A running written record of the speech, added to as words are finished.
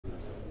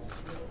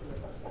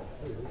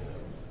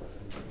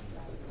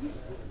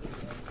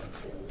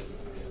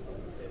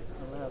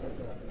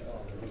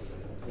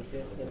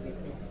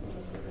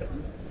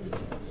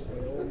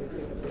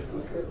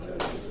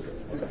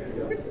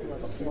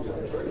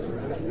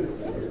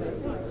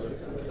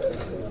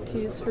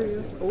keys for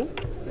you. Oh.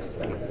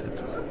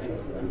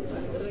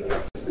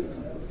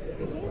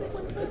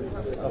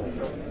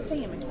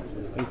 Damn it.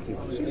 Thank you.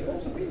 She's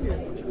supposed to be here.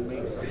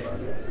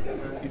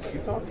 If you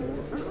talk to her,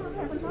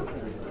 I haven't talked to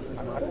her.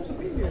 I'm not supposed to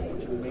be here.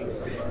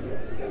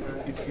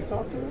 If you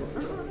talk to her,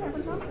 I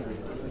haven't talked to her.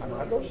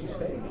 I know she's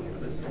staying here.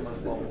 This is my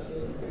phone.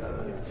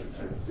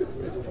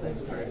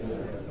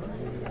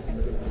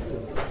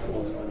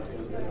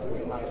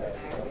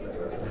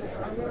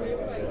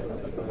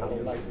 I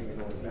don't like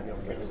being on video.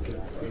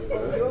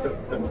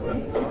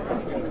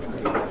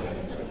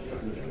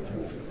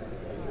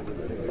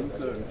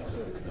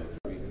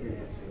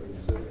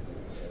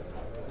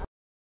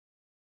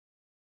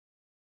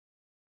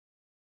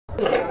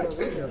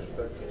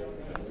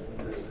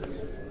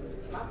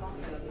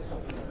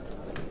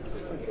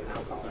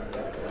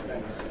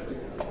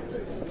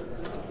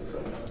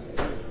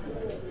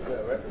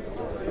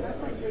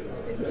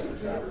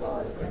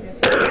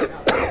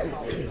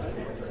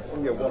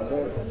 Give one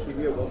more. Give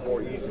me one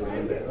more easily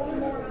in there.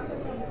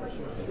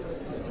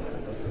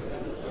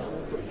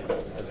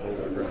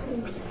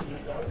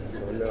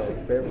 No,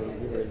 Beverly,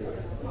 you ready?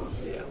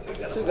 Yeah,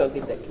 we gotta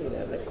get that kid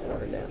out of that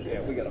corner now.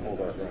 Yeah, we gotta hold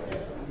our ground.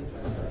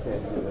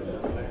 Can't do it.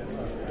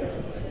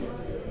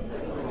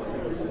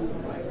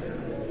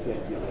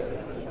 Can't do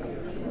that.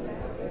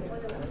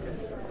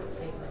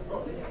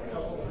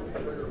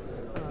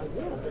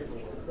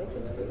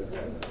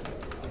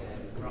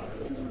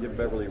 Give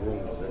Beverly room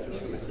to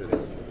sit in.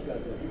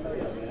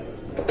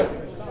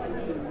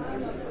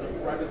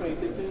 Right between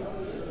 16?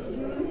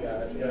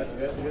 Yeah,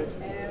 that's good.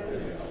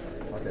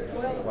 Okay.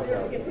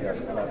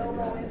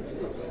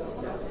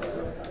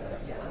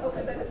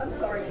 Okay, I'm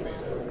sorry.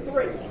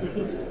 Three.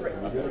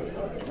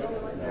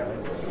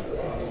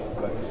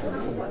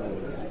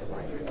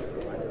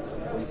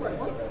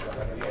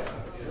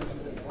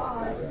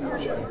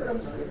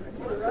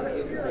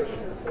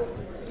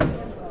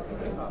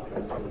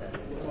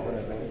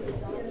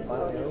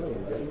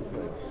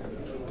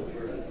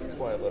 That's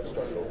why I left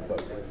started over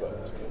about 3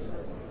 bucks.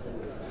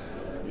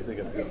 You think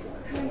I'm good?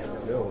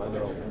 No, I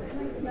know.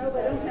 No,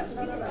 they don't have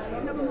none of that. I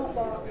don't have them on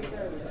box.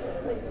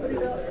 They put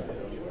it up.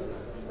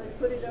 They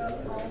put it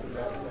up on.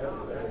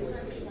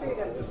 Here you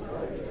go.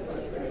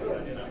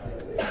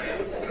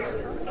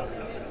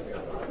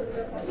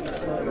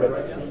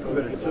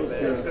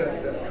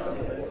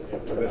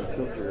 You better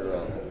tilt your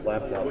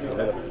laptop so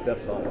that it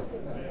steps on it.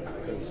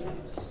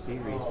 I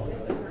mean,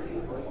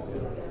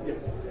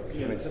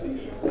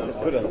 just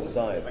put it on the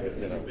side,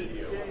 you know.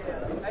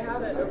 I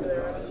have it over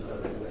there.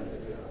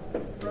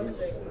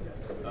 Rummaging.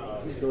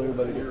 So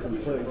everybody gets in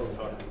place.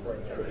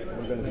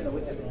 We're gonna,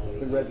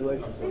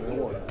 congratulations on your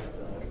award.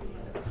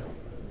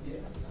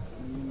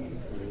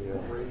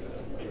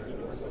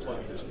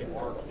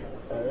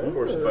 Of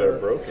course, if I had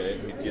broken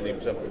it, we'd get him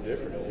something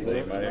different. He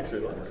might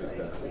actually like this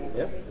guy.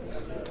 Yep.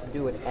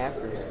 Do it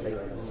after they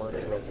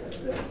money.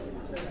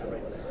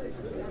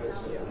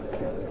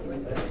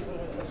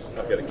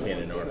 I've got a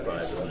Canon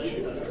R5 on the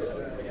shoot.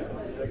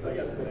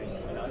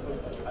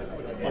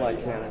 I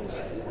like cannons.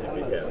 And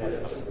we have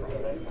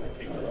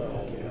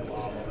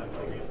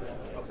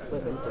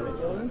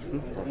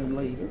And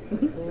leave.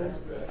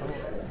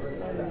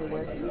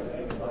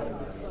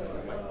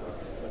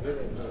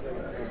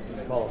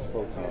 Call us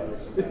folks.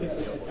 A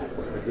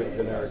good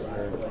generic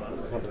name.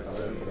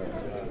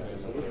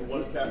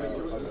 one tap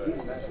into it.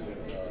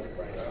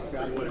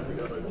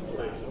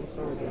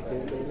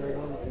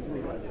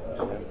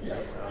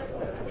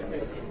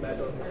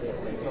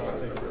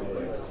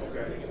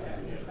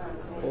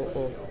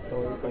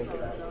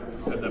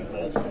 And then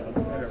pulse.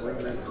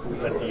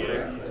 At the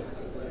egg.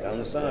 Down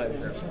the side.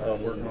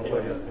 Working on it.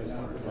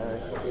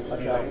 I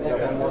got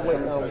one more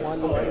camera, one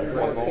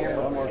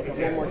more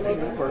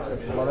TV person.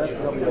 Well, that's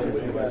probably over to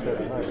that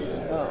time.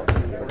 Oh.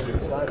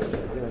 Excited,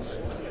 yes.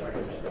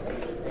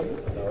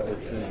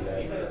 It's in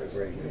that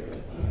great.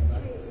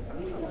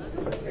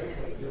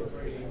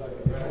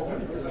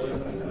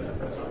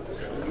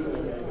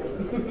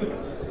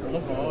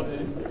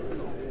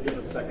 Give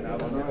it a second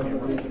out on the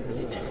camera.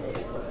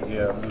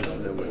 Yeah, I'm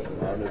just there with the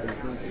monitor.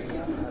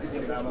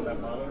 Get down on that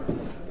monitor.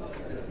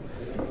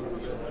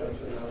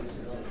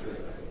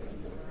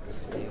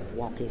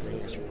 Walk his ass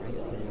right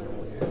up in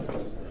there.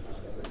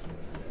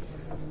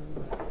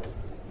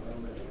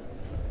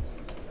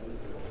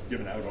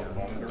 Giving out on the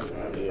monitor.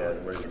 Yeah,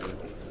 ready to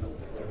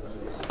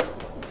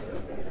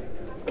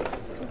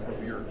If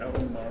you're out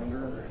on the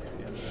monitor,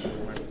 you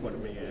might plug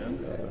me in.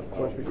 Of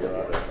course, we get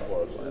out of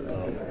close.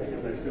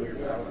 Can I steal your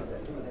power?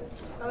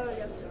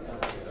 Yes.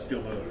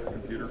 Steal the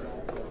computer?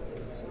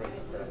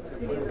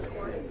 You need this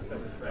one?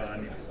 I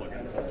need to plug in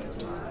something.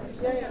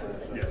 Yeah.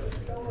 Yeah.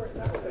 Don't worry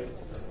about it.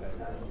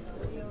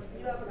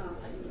 You have an eye.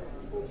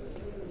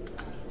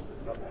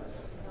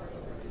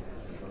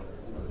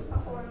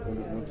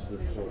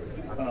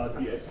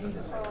 Yeah.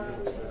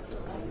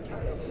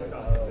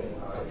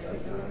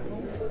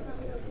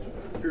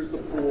 Here's the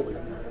pool.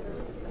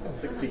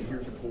 16,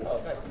 here's the pool.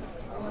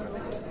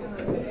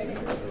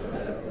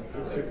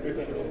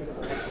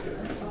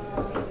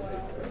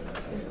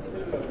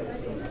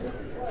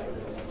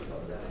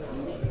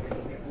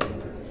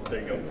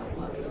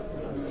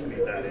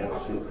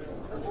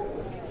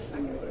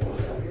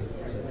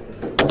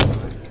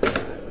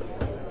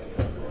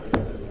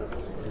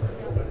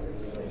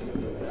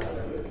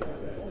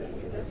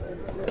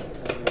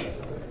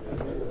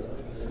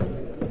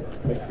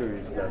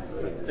 22, you got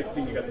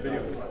 16, you got the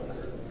video?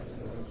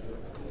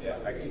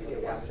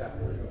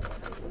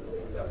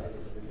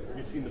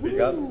 You seen the You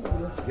video?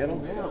 got get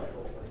them?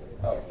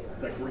 Oh.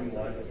 That green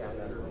line.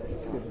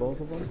 Get both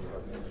of them?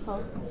 Huh?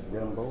 Get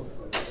them both?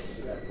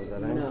 Was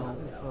that No. angle?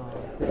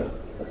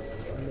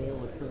 Mail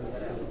it to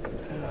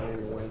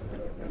anyway.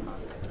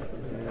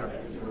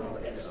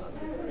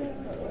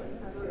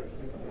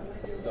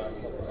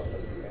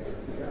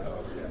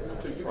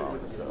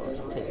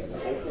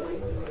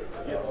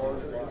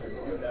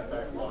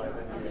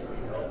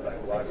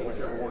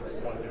 Whichever one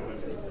you want to do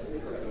it.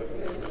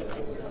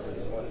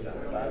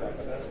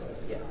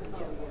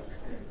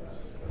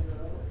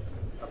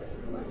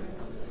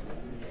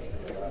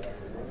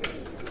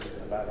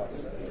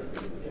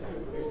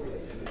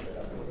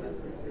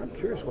 I'm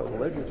curious why the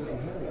ledger doesn't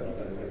have that.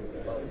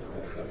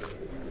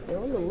 They're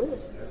on the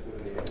list.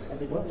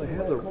 Well, they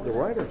have the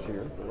writers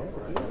here.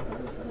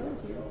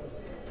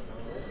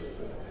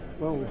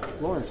 Well,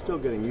 Lauren's still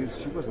getting used.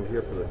 She wasn't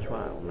here for the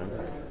trial,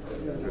 remember?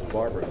 There's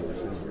Barbara who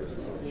was in here.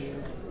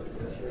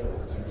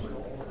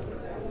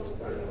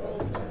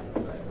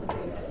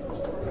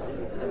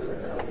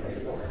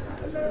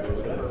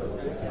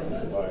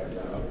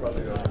 I'm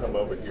probably going to come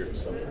over here to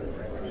something.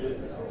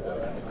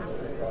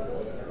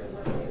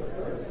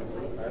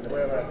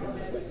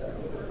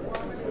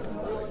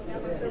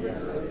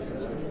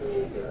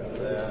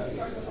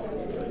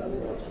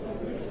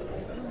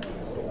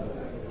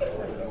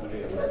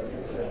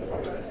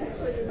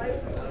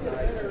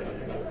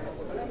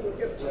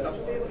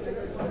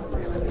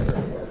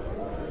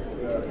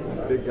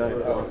 Big guy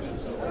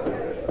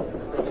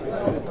boxes.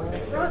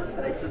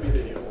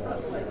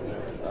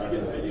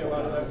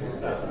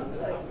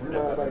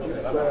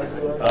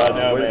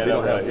 No, We man,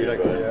 don't I'm have not here,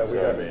 to. but Yeah,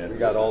 sorry, man. we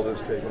got all this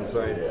taken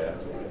place.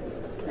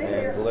 Yeah.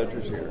 And the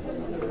ledger's here.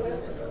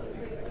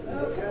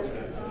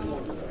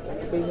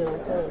 Be here on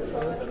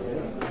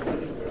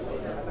Thursday.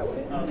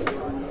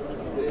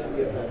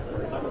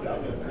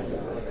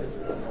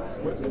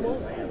 What do you want?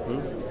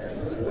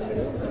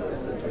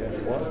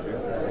 What?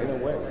 Ain't no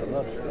way. I'm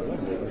not sure.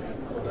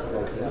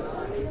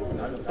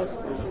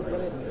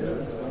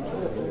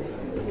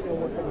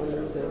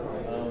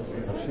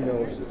 She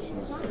knows that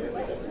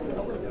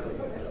she's.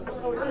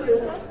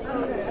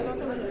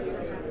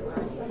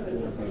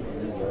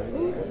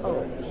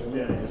 Oh.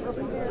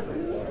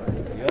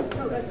 Yep.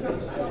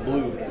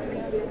 Blue.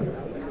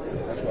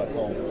 That's my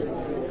phone.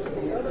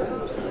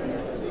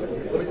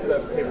 Let me see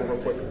that paper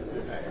real quick.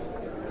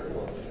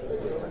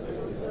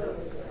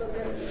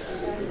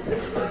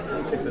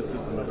 Take this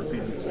as another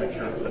piece and just make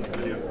sure it's in the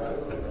video.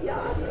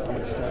 How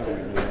much time do we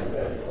need?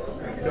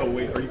 No,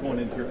 wait, are you going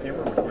into your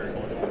camera or where are you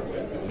going?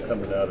 I'm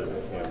coming out of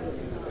the camera.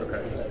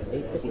 Okay.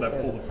 Will that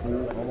pull the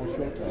pool? Almost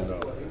showtime. No.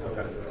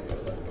 Okay.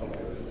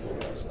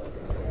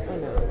 I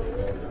know.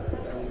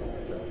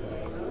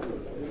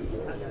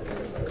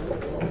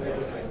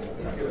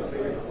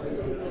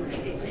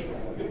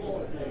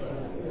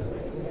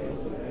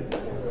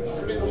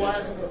 This will be the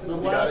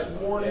last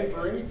warning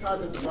for any type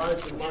of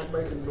device that might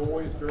make a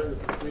noise during the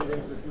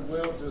proceedings. If you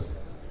will, just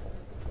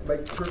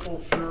make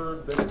triple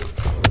sure that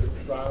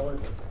it's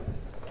silent.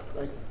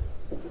 Thank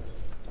you.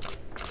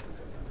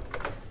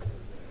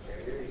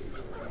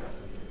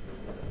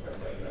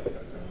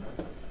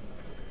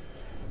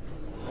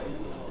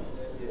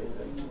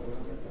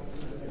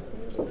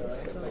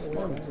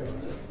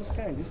 This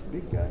guy, this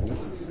big guy, this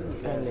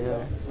is I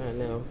know. I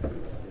know.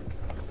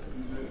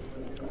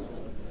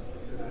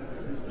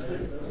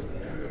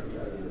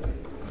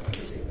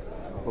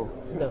 oh,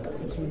 No.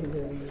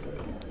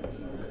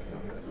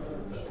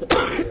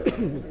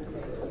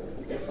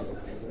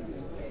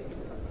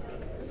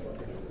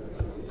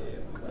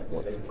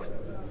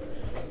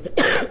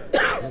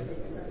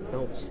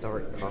 Don't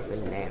start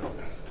coughing now.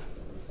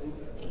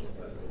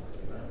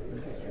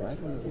 right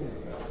in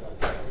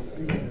here.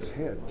 Big in his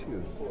head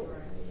too.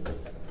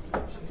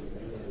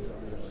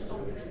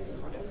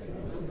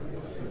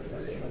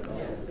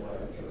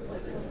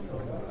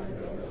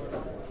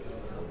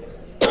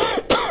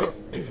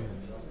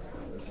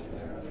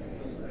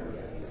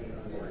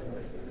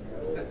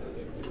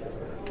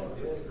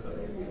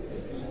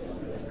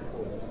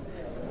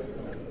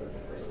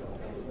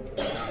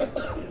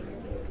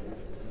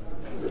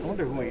 I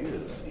wonder who he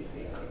is.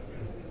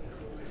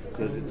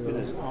 Because it's been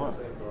his aunt.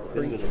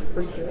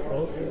 Preacher.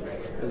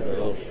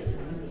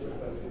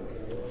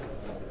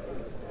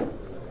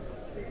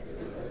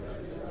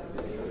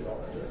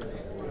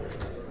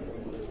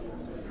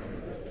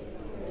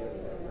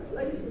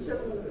 Ladies and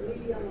gentlemen of the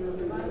media, I'm going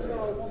to remind you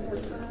all one more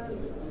time.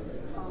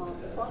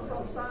 Phone's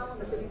on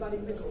silent if anybody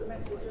missed the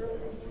message earlier.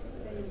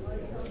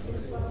 Anybody comes to the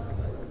phone?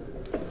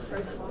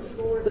 Press on the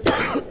board. Is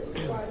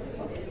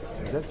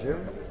that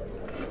Jerry?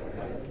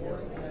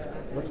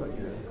 Looks like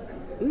Jerry.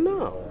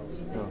 No.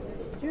 No.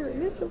 Jerry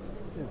Mitchell.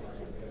 Yeah.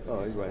 Oh,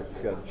 you're right.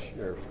 He's got a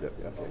sheriff's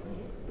deputy. Okay.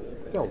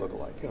 They all look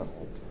alike, huh?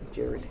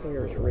 Jerry's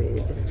hair is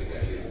red.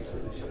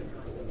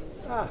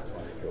 Ah.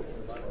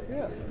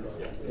 Yeah.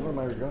 Give her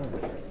my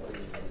regards.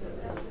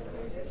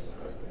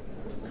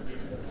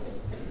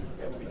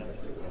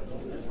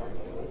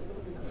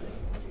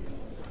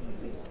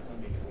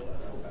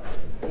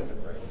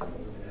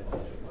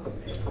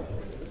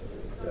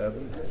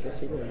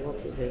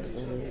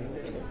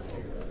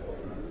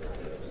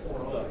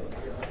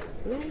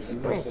 Let me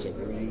scratch it.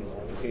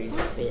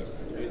 Stop it.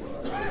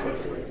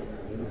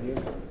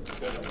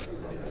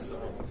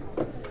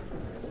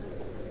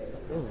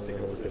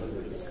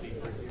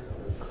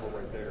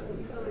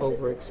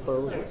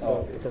 Overexposure,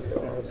 so because they're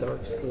all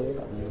dark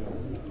skinned.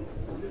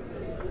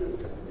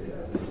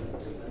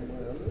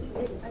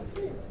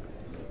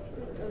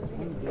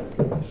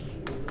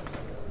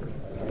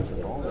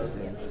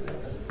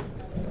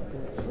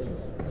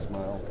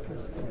 Smile.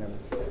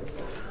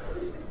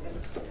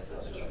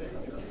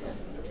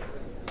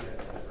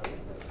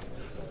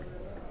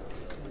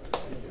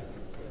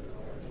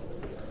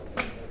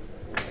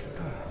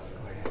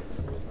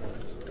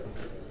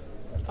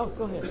 Oh,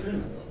 go ahead.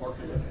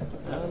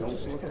 I'm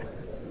just looking.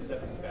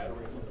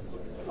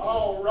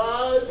 All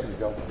rise.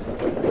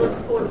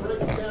 Circuit Court of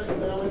Rankin County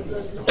now in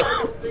session.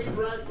 Honorable Steve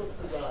Ratcliffe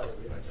presiding.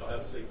 Have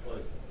a seat,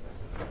 please.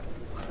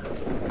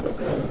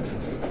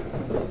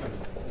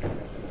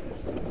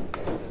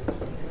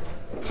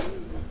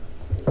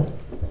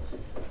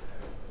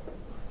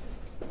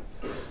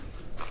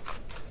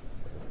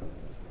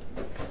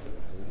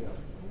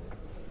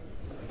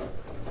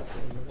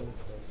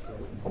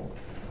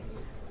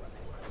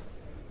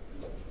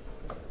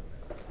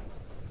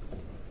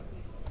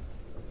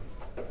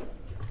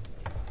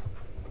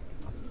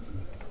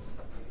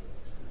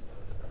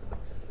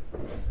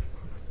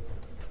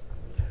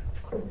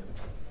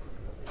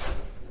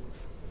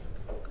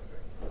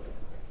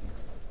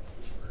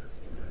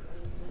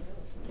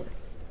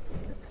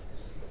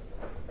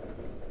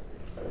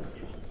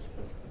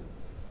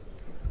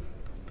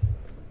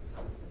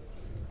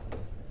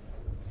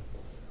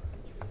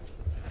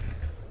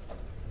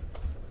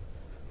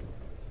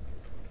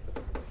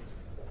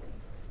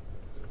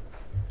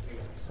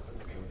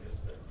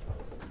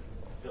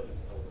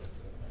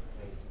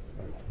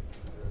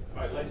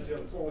 All right, ladies and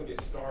gentlemen, before we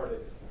get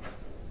started,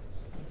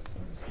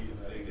 excuse me,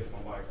 I didn't get my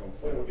microphone.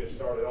 Before we get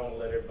started, I want to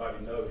let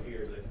everybody know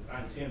here that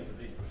I intend for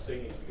these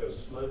proceedings to go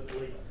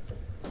smoothly.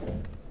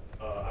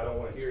 I don't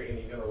want to hear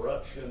any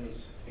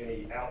interruptions,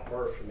 any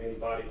outbursts from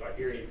anybody. If I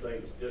hear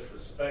anything that's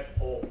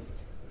disrespectful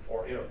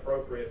or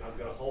inappropriate, I'm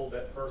going to hold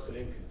that person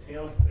in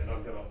contempt, and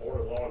I'm going to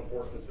order law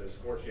enforcement to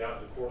escort you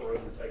out of the courtroom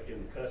and take you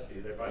into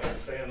custody. Does everybody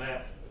understand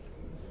that?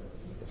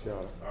 Yes, Your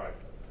Honor. All right.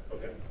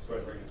 Okay, let's go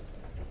ahead and bring it.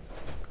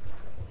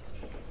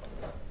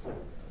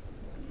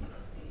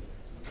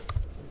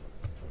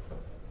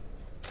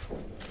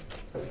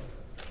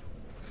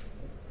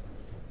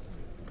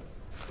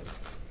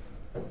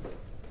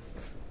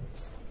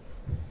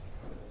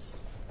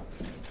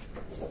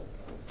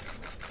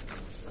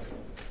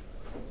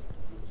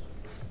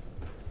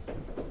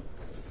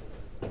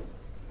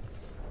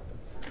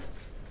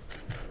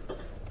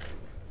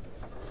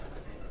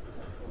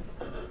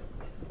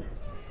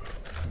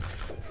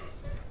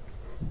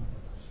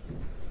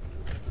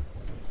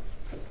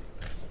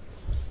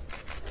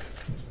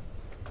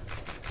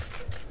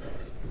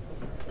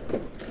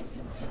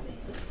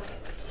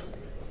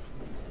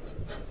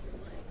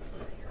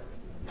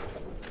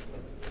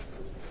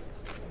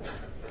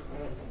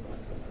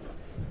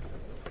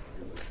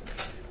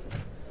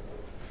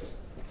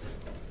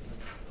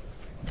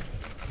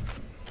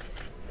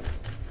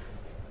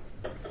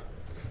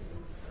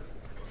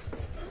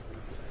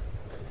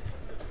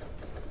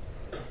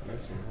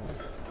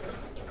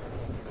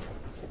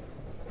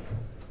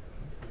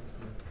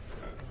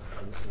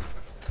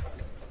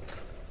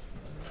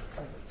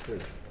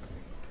 Good.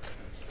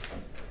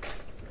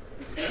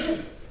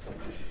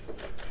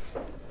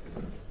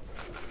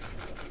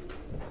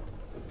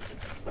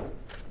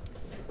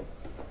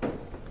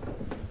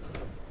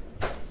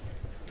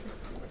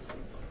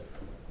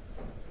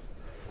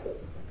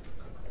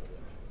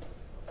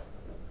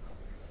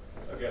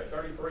 Okay,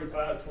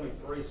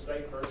 33-523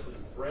 State versus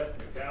Brett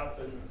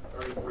McAlpin,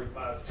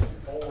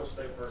 33-524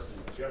 State versus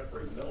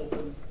Jeffrey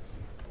Middleton,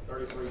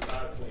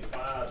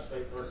 33-525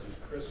 State versus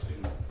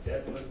Christian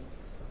Dedman,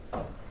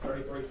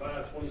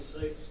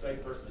 33-526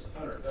 State versus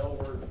Hunter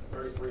Elward,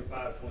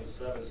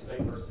 33-527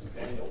 State versus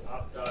Daniel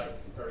Opdyke,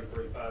 and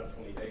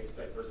 33-528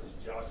 State versus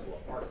Joshua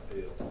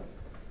Hartfield.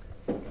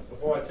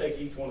 Before I take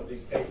each one of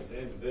these cases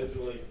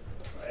individually,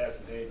 I ask,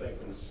 is anything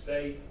from the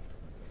state,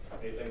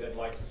 anything they'd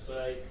like to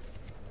say?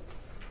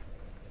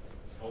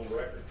 On the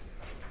record.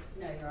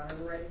 No, Your Honor,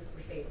 we're ready to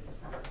proceed at this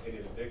time. Any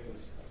of the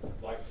victims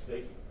like to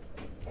speak?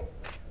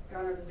 Your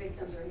Honor, the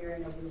victims are here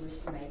and we wish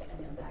to make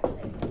an impact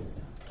statement at this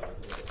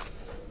time.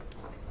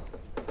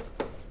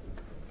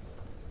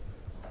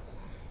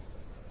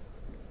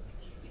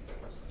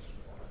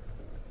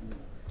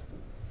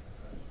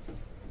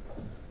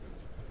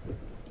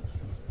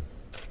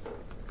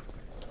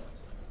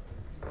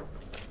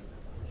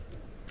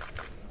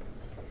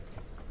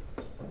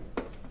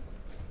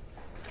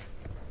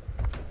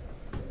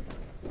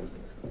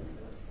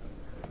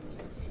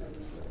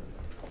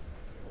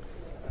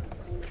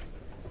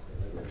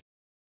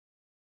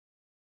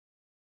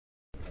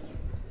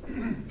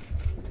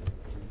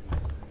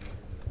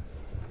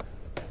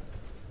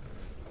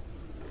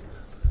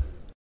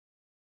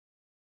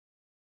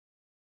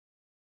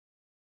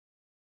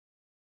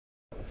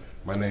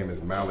 My name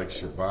is Malik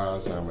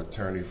Shabazz. I'm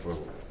attorney for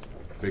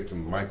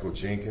victim Michael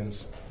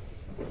Jenkins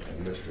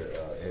and Mr.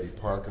 Eddie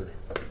Parker.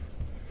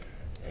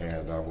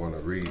 And I want to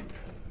read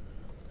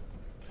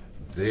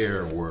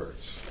their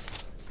words.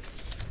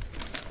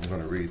 I'm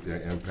going to read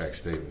their impact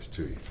statements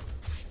to you.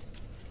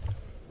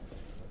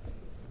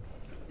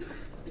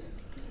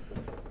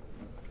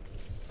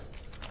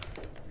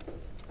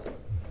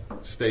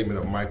 Statement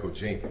of Michael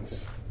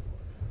Jenkins.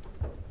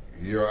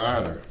 Your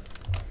Honor,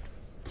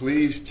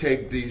 please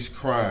take these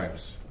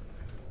crimes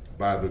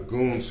by the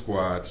Goon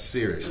Squad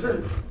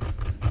seriously.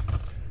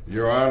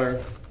 Your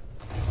Honor,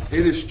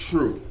 it is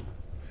true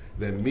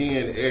that me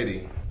and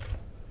Eddie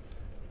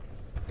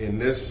in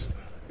this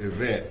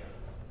event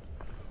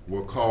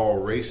were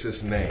called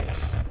racist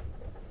names.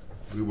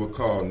 We were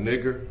called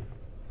nigger,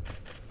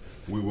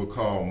 we were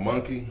called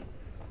monkey,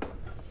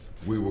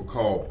 we were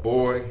called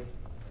boy,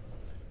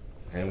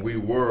 and we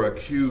were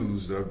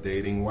accused of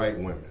dating white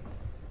women.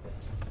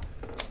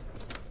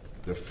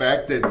 The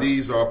fact that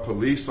these are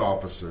police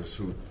officers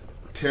who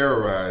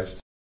terrorized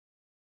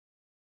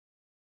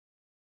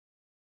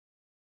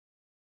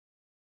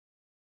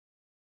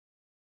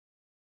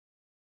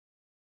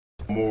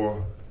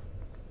more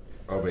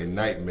of a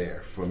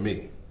nightmare for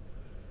me.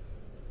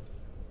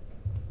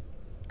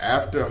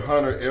 After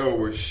Hunter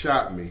Elwood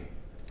shot me,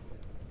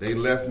 they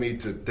left me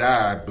to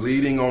die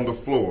bleeding on the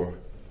floor,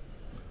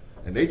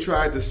 and they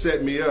tried to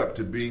set me up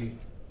to be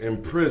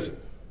in prison.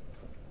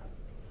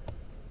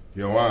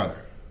 Your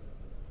Honor,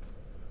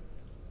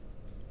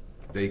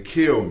 they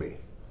killed me.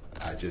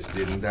 I just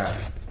didn't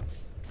die.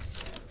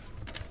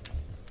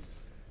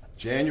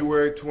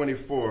 January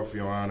 24th,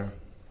 Your Honor,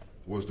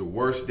 was the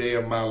worst day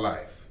of my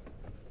life.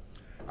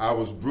 I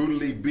was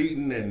brutally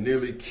beaten and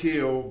nearly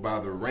killed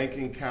by the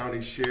Rankin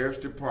County Sheriff's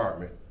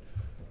Department,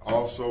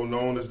 also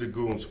known as the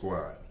Goon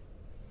Squad.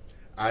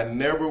 I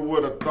never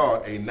would have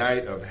thought a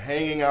night of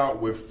hanging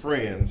out with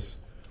friends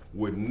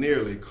would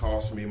nearly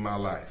cost me my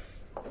life.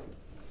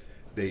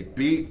 They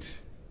beat,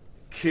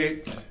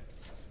 kicked,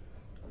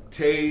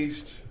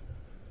 tased,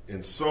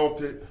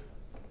 insulted,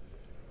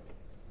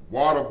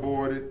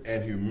 waterboarded,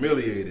 and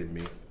humiliated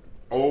me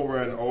over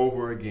and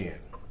over again.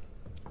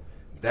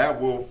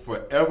 That will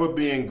forever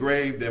be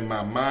engraved in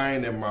my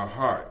mind and my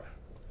heart.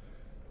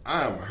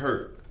 I am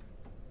hurt.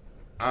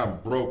 I'm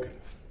broken.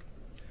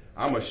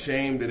 I'm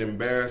ashamed and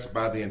embarrassed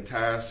by the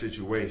entire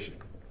situation.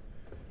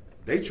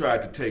 They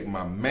tried to take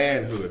my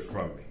manhood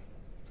from me.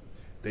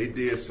 They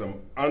did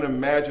some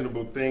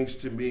unimaginable things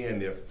to me,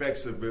 and the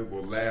effects of it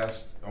will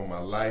last on my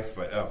life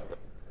forever.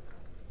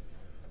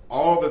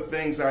 All the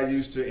things I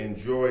used to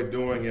enjoy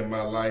doing in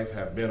my life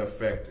have been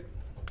affected.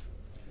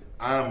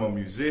 I'm a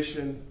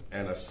musician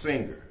and a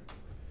singer,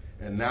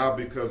 and now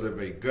because of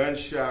a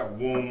gunshot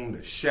wound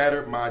that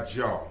shattered my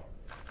jaw,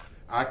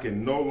 I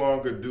can no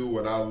longer do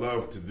what I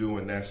love to do,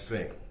 and that's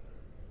sing.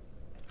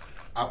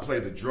 I play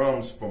the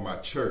drums for my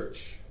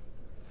church,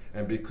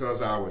 and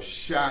because I was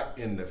shot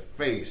in the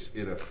face,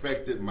 it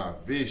affected my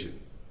vision,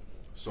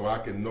 so I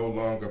can no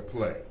longer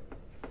play.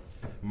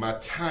 My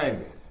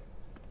timing,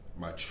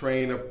 my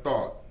train of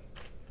thought,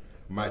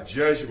 my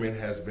judgment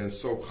has been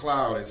so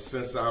clouded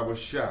since I was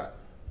shot.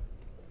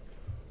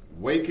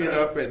 Waking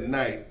up at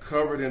night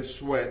covered in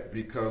sweat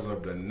because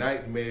of the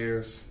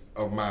nightmares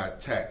of my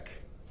attack.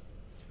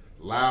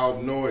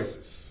 Loud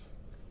noises,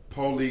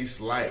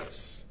 police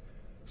lights,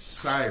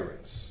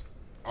 sirens,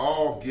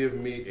 all give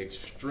me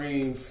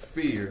extreme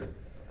fear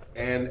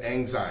and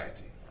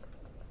anxiety.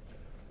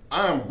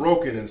 I am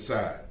broken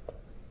inside,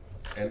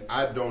 and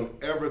I don't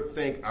ever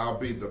think I'll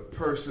be the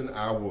person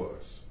I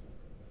was.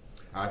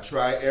 I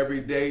try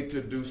every day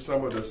to do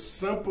some of the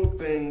simple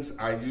things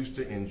I used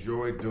to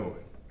enjoy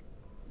doing,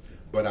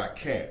 but I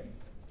can't,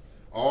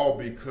 all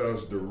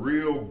because the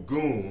real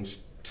goons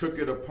took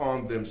it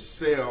upon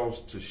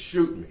themselves to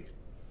shoot me.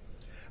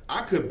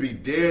 I could be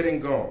dead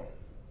and gone,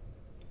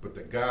 but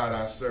the God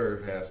I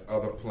serve has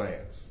other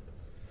plans.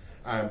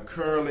 I am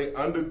currently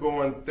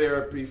undergoing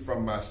therapy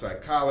from my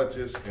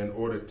psychologist in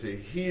order to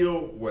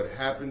heal what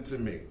happened to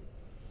me.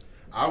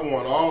 I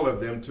want all of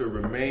them to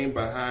remain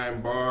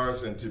behind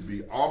bars and to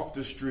be off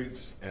the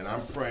streets, and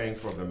I'm praying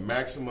for the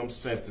maximum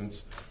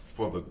sentence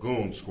for the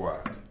Goon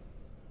Squad.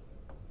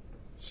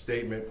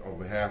 Statement on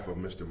behalf of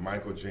Mr.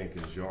 Michael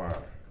Jenkins, Your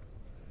Honor.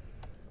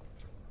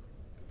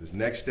 This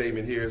next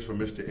statement here is from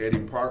Mr. Eddie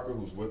Parker,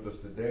 who's with us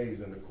today.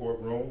 He's in the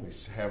courtroom.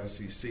 He's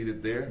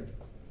seated there.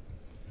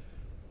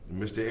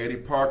 And Mr. Eddie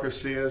Parker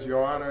says,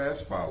 Your Honor,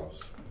 as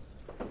follows.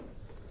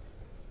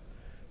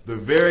 The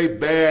very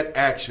bad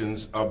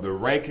actions of the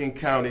Rankin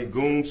County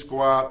Goon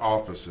Squad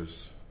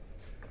officers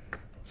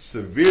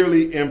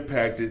severely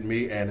impacted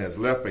me and has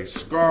left a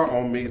scar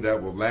on me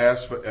that will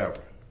last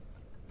forever.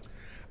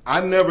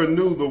 I never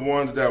knew the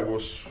ones that were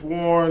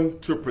sworn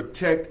to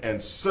protect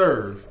and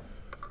serve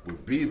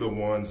would be the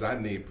ones I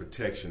need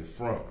protection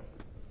from.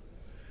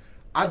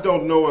 I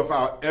don't know if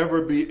I'll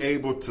ever be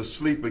able to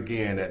sleep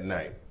again at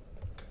night.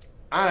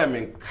 I am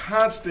in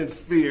constant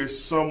fear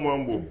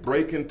someone will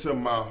break into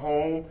my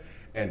home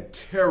and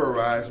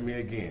terrorize me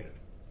again.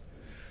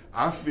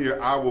 I fear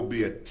I will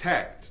be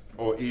attacked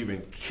or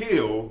even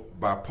killed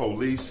by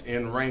police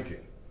in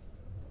Rankin.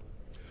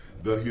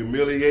 The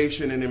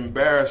humiliation and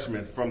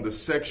embarrassment from the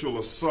sexual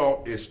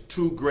assault is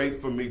too great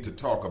for me to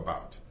talk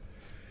about.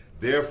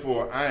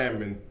 Therefore, I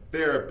am in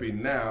therapy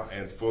now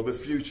and for the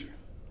future.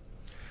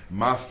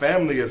 My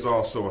family is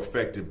also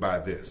affected by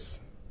this.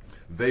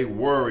 They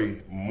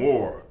worry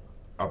more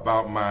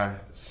about my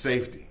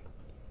safety.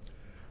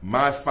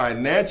 My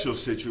financial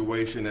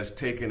situation has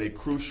taken a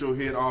crucial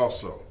hit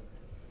also.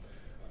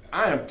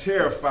 I am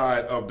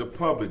terrified of the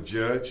public,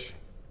 Judge.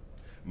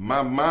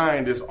 My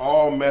mind is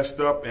all messed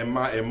up and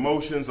my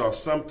emotions are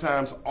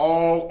sometimes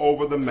all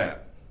over the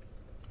map.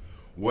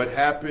 What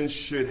happened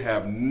should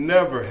have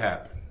never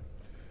happened.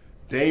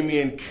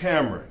 Damian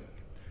Cameron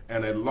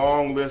and a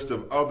long list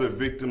of other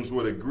victims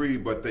would agree,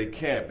 but they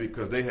can't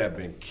because they have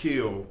been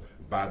killed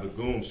by the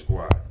Goon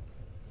Squad.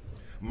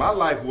 My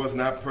life was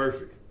not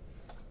perfect,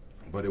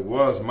 but it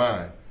was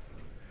mine.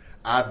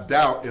 I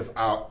doubt if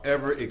I'll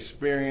ever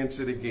experience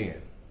it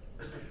again.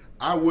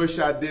 I wish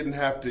I didn't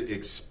have to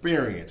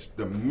experience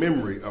the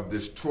memory of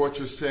this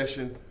torture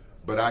session,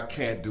 but I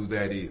can't do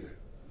that either.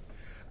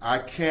 I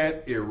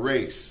can't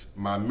erase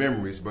my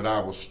memories, but I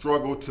will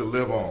struggle to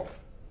live on.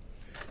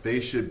 They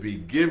should be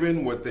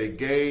given what they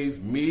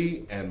gave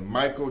me and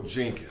Michael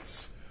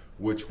Jenkins,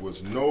 which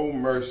was no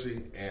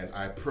mercy, and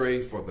I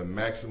pray for the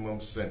maximum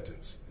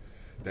sentence.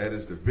 That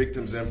is the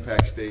victim's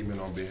impact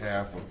statement on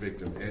behalf of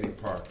victim Eddie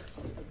Parker.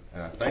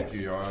 And I thank you,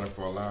 Your Honor,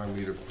 for allowing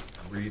me to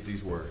read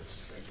these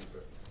words. Thank you, sir.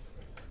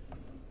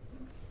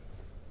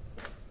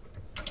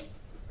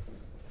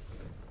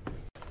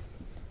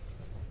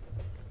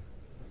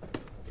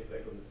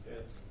 Anything from the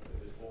defense at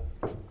this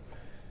point?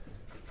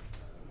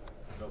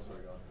 No, sir,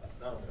 Your Honor.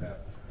 Not on behalf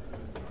of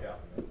Mr.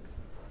 McAlpin.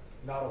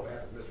 Not on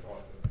behalf of Mr.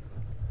 Parker.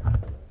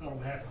 Not on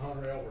behalf of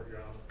Hunter Elbert,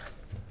 Your Honor.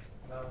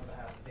 Not on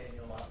behalf of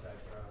Daniel Lockback,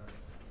 Your Honor.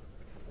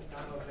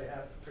 Not on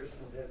behalf of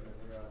Christian Dedman,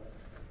 Your Honor.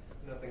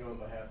 Nothing on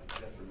behalf of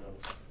Jeffrey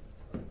Mills.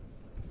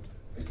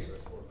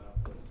 Let's score them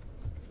out, please.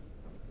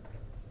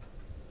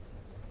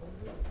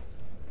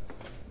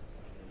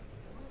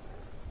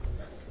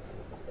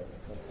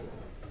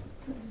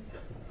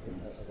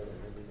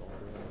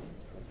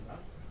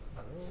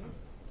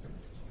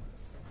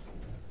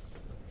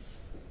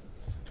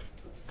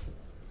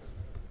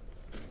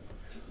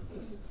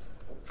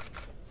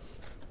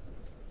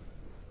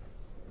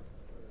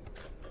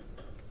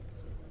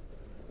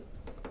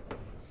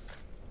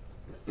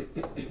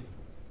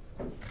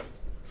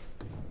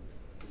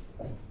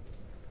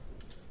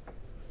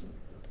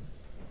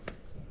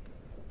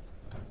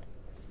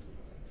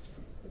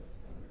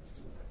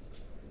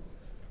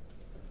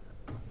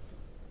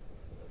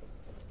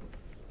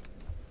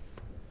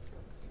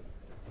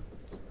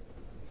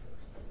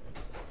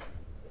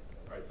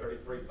 All right,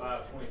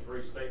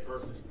 33-5-23 State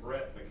versus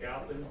Brett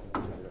McAlpin.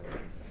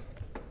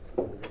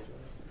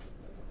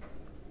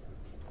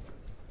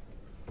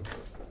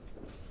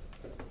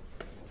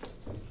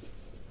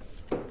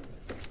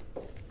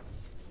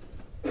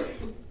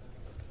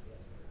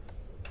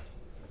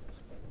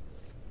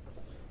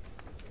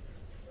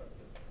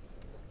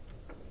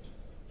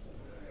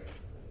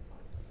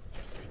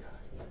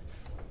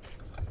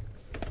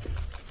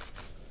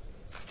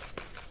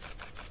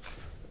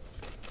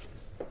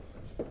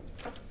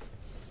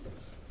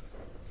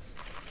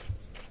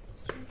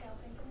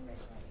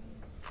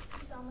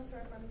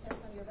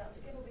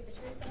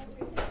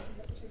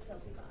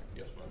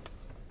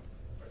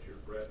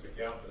 Brett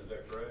McAlpin, is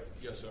that correct?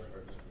 Yes, sir. All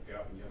right, Mr.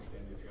 McAlpin, you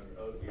understand that you're under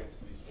oath, you answer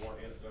to be sworn,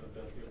 answer to be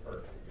done to your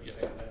person. You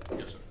Yes. understand that?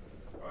 Yes, sir.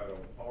 All right,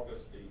 on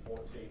August the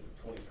 14th of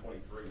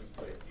 2023, you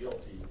pled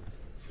guilty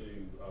to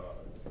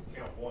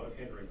count 1 of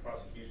hindering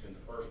prosecution in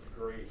the first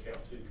degree, count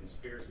 2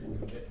 conspiracy to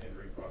commit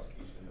hindering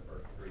prosecution in the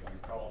first degree. Do you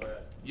recall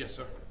that? Yes,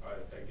 sir. All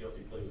right, that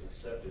guilty plea was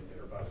accepted,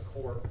 entered by the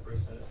court.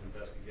 Pre-sentence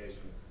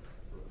investigation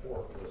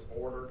report was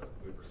ordered.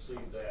 We've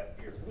received that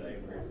here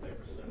today. We're here today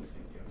for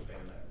sentencing. You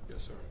understand that?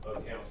 Yes, sir.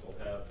 Both counsel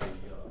have the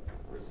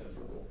pre-sentence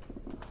report.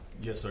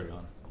 Yes, sir, Your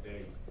Honor.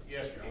 Any,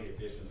 Yes, Your Honor. any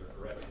additions or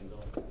corrections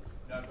on it?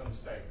 None from the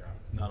state, Your Honor.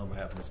 Not on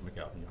behalf of Mr.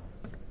 McAlpin, Your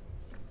Honor.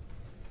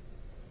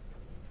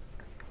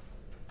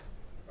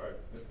 All right,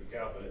 Mr.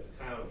 McAlpin, at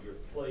the time of your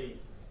plea,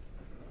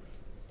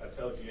 I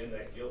told you in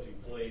that guilty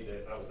plea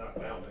that I was not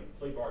bound to any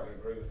plea bargaining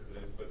agreement,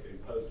 but could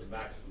impose the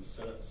maximum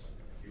sentence.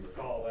 You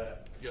recall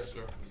that? Yes, sir.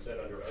 You said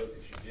under oath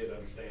that you did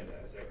understand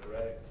that. Is that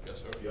correct?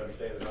 Yes, sir. You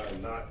understand that I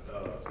am not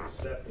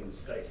accepting the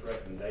state's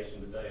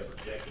recommendation today. I've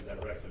rejected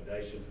that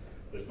recommendation.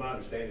 But it's my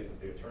understanding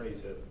that the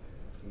attorneys have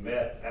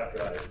met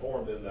after I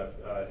informed them that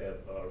I have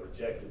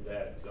rejected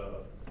that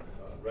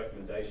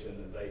recommendation,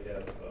 and they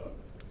have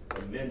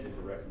amended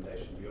the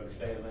recommendation. Do you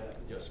understand that?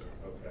 Yes, sir.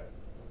 Okay.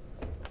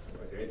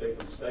 Is there anything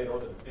from the state or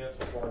the defense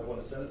before I go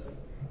into sentencing?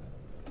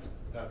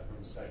 Nothing from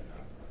the state, Your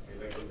Honor.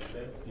 Anything from the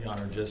defense? Your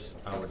Honor, just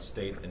I would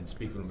state in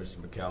speaking with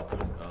Mr.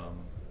 McAlpin,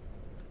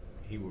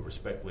 he would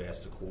respectfully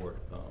ask the court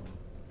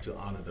to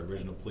honor the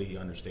original plea. He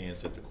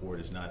understands that the court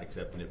is not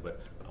accepting it,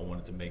 but I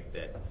wanted to make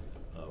that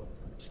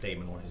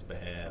statement on his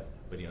behalf.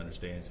 But he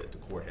understands that the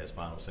court has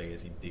final say,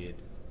 as he did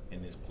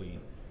in this plea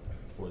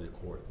for the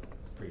court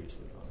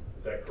previously.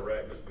 Is that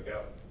correct, Mr.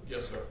 McAlpin?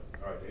 Yes, sir.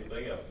 All right,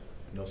 anything else?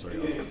 No, sir,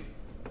 Your Honor.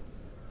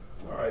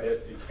 All right, as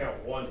to count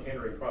one,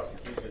 hindering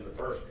prosecution in the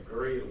first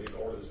degree, it will be in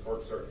order this court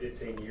to serve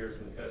 15 years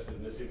in the custody of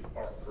the Mississippi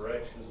Department of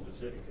Corrections.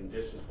 Specific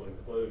conditions will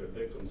include a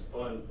victim's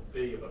fund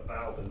fee of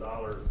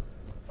 $1,000,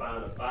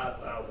 fine of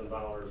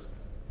 $5,000.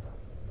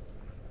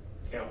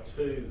 Count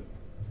two,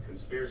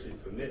 conspiracy to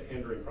commit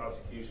hindering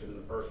prosecution in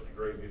the first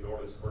degree, will be in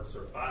order this court to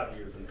serve 5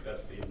 years in the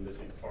custody of the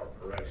Mississippi Department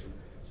of Corrections.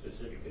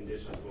 Specific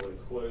conditions will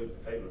include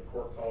payment of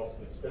court costs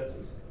and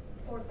expenses.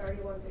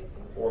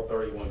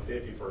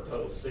 $431.50 for a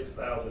total of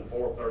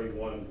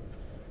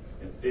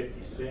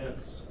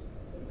 $6,431.50.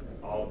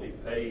 All will be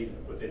paid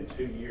within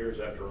 2 years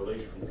after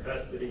release from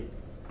custody.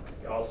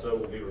 You also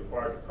will be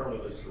required to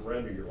permanently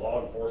surrender your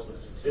law enforcement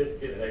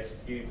certificate and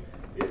execute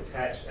the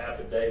attached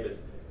affidavit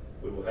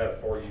we will have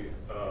for you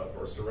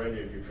for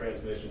surrender of your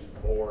transmissions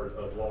board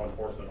of law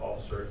enforcement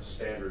officer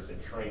standards and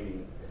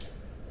training.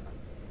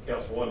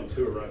 Counts 1 and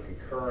 2 are run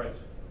concurrent.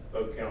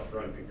 Both counts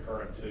run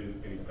concurrent to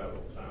any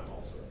federal time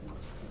also.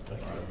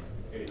 Thank you. All right.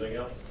 Anything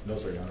else? No,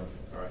 sir, Your Honor.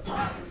 All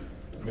right.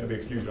 May I be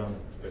excused, Your Honor?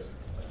 Yes.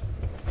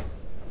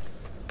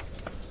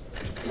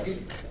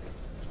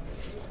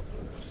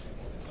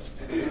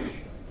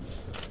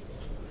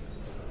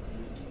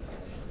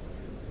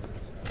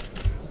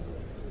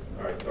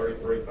 All right,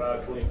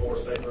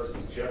 33-524 State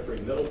versus Jeffrey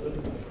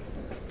Middleton.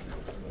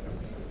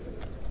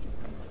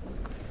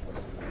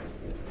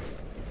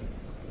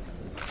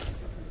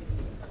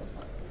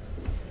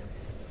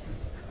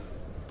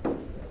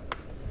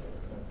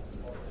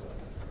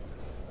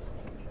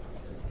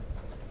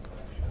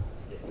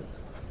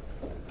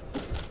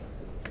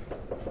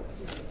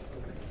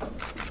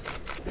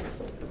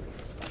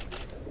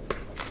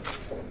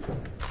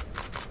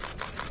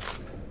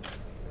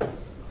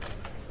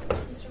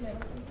 Mr.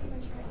 Middleton, do you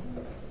raise your right hand?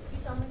 Do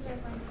you solemnly swear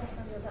affirm the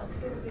testimony you're about to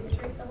give will be the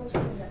truth, the whole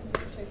truth, and nothing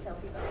but the truth, so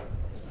help you God?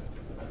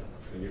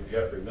 And you're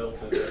Jeffrey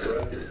Middleton, is that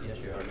correct? Yes,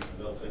 Your Honor. Mr.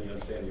 Middleton, you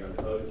understand you're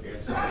under oath, you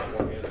answer the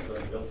sworn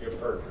answer, guilty of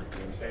perjury.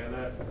 You understand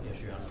that? Yes,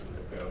 Your Honor.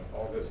 Okay, on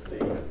August the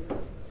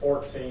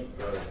 14th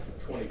of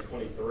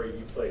 2023,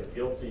 you pled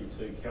guilty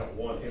to count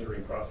 1,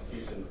 hindering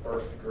prosecution in the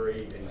first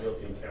degree, and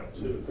guilty in count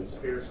 2,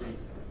 conspiracy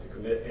to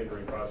commit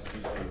hindering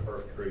prosecution in the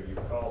first degree. Do you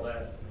recall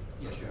that?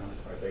 Yes, Your Honor.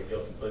 All right, that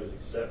guilty plea was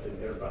accepted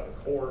and entered by the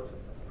court.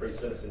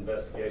 Pre-sentence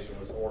investigation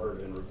was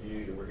ordered and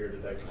reviewed, and we're here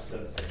today for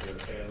sentencing. You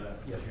understand that?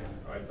 Yes, Your Honor.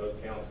 All right,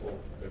 both counsel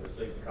have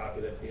received a copy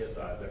of that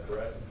PSI, is that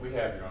correct? We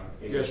have, Your Honor.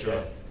 Any Yes, Your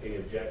Honor. Any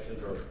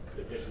objections or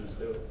petitions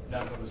to it?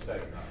 None from the state,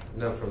 Your Honor.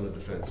 None from the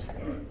defense.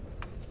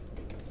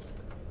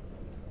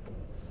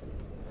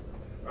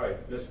 All right,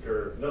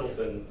 Mr.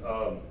 Middleton,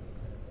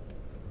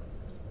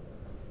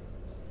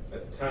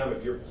 at the time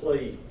of your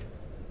plea,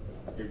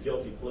 your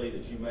guilty plea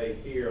that you made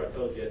here, I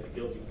told you at the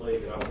guilty plea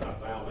that I was not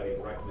bound by any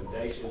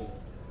recommendation.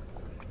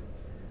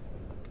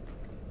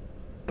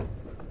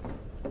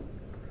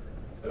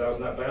 That I was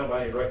not bound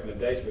by any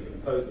recommendation but can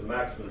impose the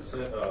maximum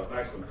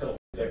penalty.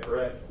 Is that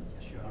correct?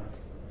 Yes, Your Honor.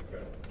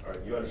 Okay. All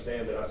right, you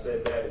understand that I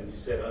said that and you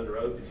said under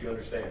oath that you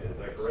understand it. Is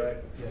that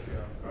correct? Yes, Your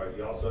Honor. All right,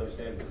 you also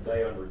understand that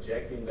today I'm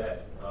rejecting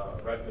that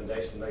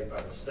recommendation made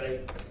by the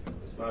state.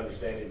 It's my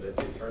understanding that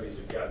the attorneys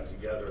have gotten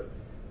together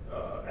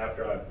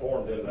after I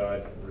informed them that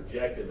I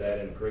rejected that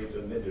and agreed to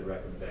amended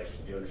recommendation.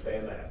 Do you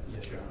understand that?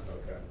 Yes, Your Honor.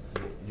 Okay.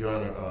 Your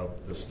Honor,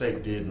 the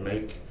state did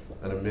make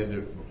an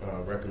amended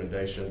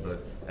recommendation,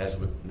 but as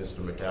with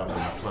Mr. McAlpin,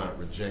 my client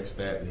rejects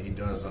that, and he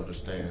does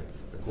understand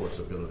the court's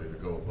ability to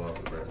go above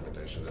the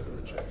recommendation that it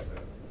rejected.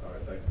 All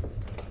right, thank you.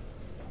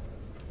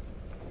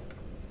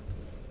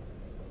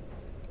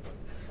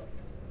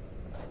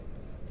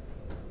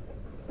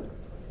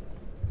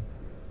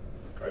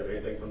 All right, is there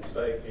anything from the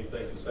state?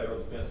 Anything from the state or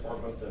the defense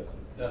department since?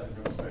 Nothing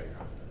from the state, Your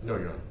Honor. No,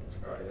 Your Honor.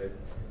 All right,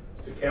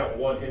 to count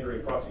 1,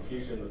 hindering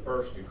prosecution in the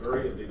first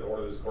degree, it would be the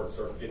order of this court to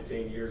serve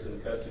 15 years in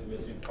the custody of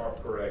Mississippi Department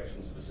of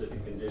Corrections.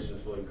 Specific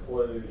conditions will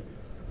include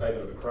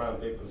payment of a crime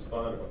victims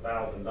fund of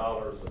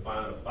 $1,000, a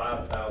fine of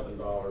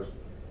 $5,000,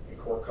 and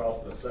court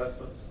costs and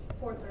assessments.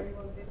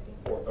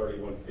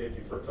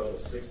 $431.50 for a total of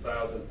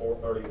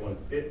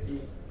 $6,431.50.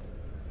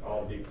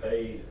 All to be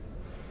paid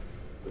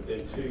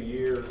within 2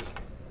 years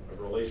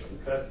of release from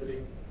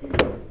custody.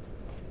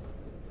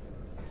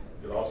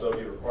 You'll also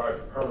be required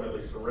to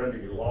permanently surrender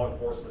your law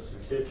enforcement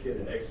certificate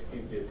and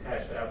execute the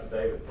attached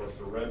affidavit for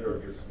surrender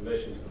of your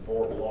submissions to the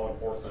Board of Law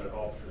Enforcement and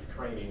Officers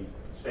Training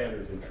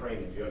Standards and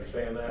Training. Do you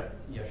understand that?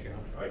 Yes, Your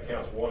Honor. All right,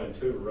 counts 1 and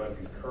 2 run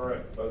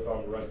concurrent. Both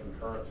of them run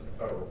concurrent to the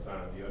federal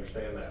time. Do you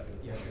understand that?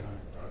 Yes, Your Honor.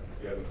 All right. Do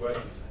you have any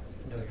questions?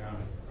 No, Your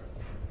Honor.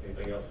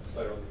 Anything else?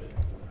 Your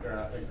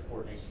Honor, I think the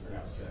court needs to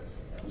pronounce sentence.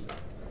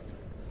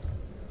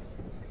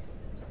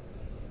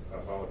 I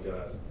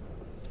apologize.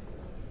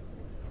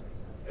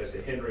 As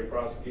to hindering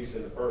prosecution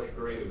in the first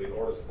degree, it will be the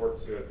order of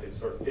court to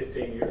insert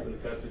 15 years in the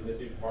custody of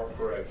Mississippi Department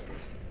of Corrections.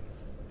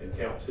 And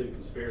count 2,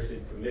 conspiracy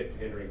to commit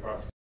hindering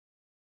prosecution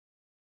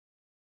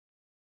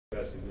in the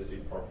custody of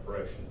Mississippi Department of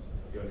Corrections.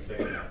 Do you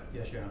understand that?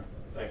 Yes, Your Honor.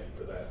 Thank you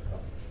for that. I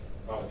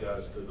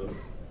apologize to the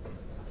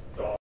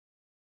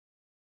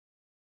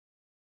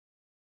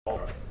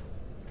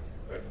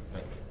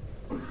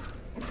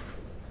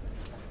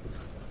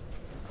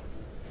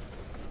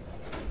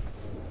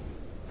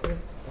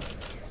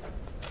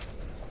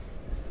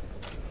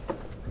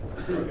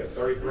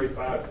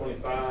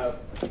 33-525,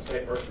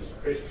 State versus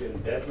Christian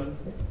Dedman.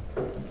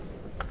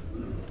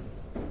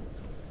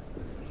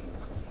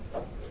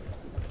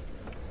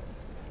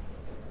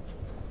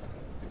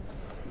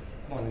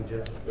 Morning,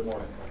 Judge. Good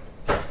morning.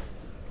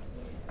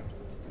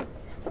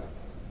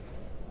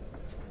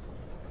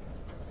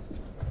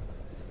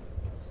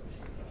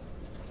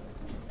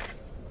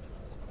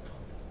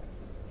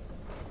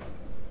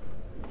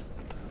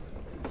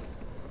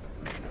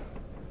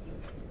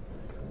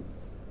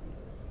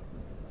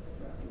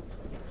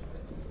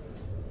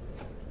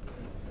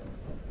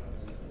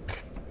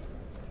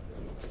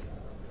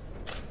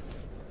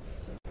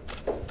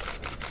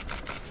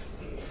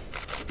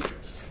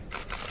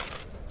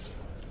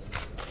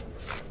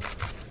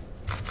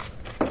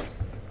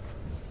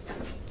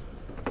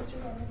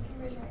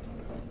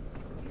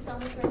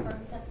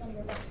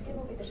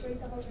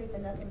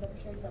 Nothing but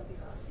the truth, so help you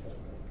God.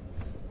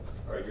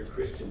 All right, you're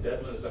Christian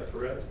Dedman, is that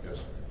correct? Yes,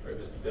 sir. All right,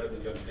 Mr.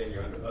 Dedman, you understand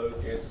you're under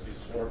oath, you answer to be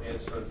sworn,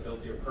 answer under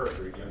penalty of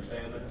perjury, do you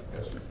understand that?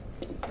 Yes, sir.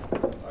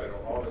 All right,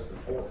 on August the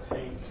 14th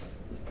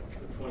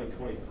of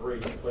 2023,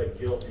 you pled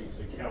guilty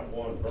to count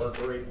 1,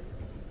 burglary,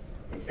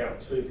 and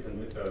count 2,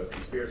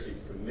 conspiracy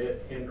to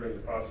commit, hindering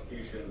the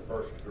prosecution in the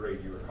first degree.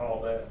 Do you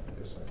recall that?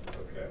 Yes, sir.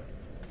 Okay.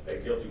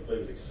 That guilty plea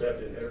was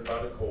accepted and entered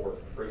by the court.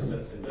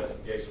 Pre-sentence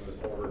investigation was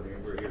ordered,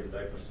 and we're here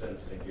today for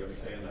sentencing. Do you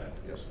understand that?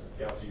 Yes, sir.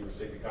 Counsel, you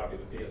received a copy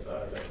of the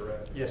PSI, is that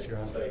correct? Yes, Your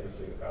Honor. State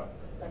received a copy.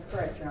 That's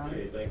correct, Your Honor.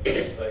 Anything from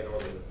the state or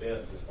the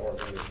defense as far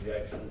as any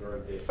objections or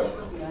additions?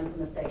 None from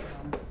the state, Your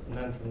Honor.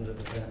 None from the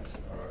defense.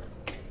 All right.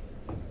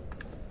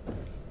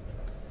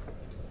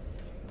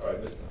 All right,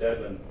 Mr.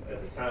 Dedman,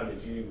 at the time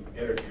that you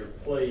entered your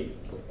plea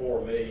before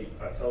me,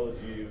 I told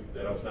you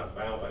that I was not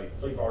bound by any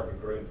plea bargain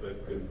agreement,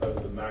 but could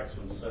impose the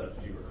maximum sentence.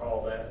 Do you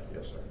recall that?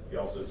 Yes, sir. You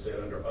also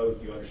said under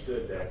oath you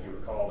understood that. You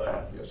recall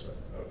that? Yes, sir.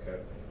 Okay.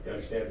 You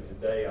understand that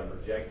today I'm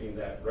rejecting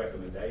that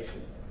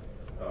recommendation.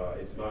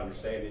 It's my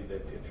understanding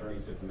that the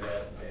attorneys have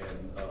met,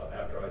 and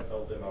after I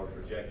told them I was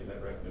rejecting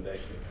that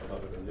recommendation, come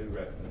up with a new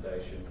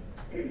recommendation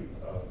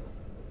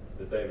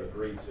that they've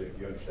agreed to.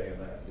 Do you understand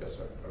that? Yes,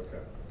 sir.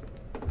 Okay.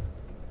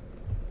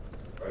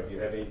 All right, do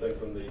you have anything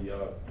from the,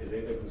 is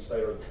anything from the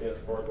state or the defense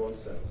before I go on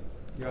sentencing?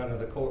 Your Honor,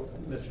 the court,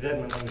 Mr.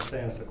 Dedman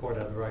understands the court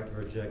has the right to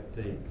reject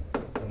the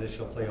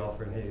initial plea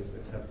offer, and he has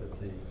accepted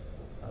the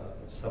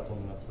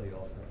supplemental plea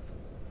offer.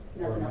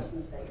 Nothing else from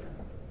the state, Your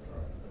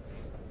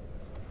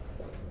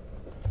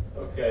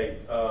Honor. Okay,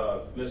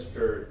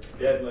 Mr.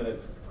 Dedman,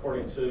 it's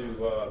according to,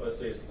 let's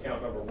see, it's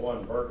count number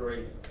 1,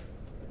 burglary.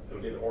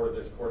 It'll be the order of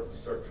this court to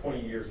serve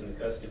 20 years in the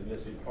custody of the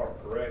Mississippi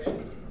Department of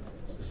Corrections.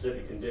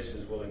 Specific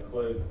conditions will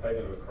include the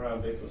payment of a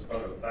crime victim's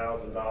fund of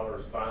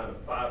 $1,000, fine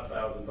of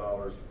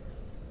 $5,000.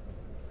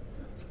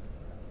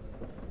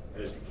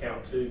 And it's to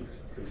count 2,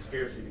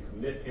 conspiracy to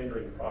commit,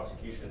 hindering the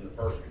prosecution in the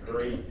first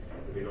degree.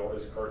 It'll be the order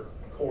of this court,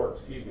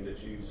 that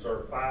you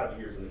serve 5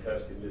 years in the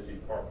custody of the Mississippi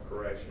Department of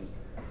Corrections.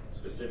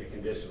 Specific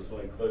conditions will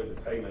include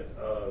the payment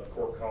of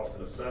court costs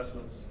and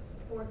assessments.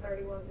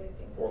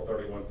 $431.50.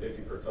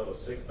 $431.50 for a total of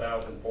 $6,000.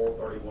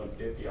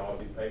 $431.50 all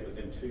to be paid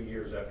within 2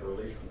 years after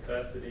release from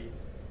custody.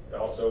 It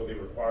also will be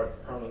required to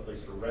permanently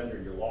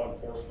surrender your law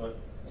enforcement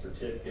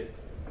certificate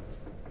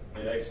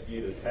and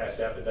execute an attached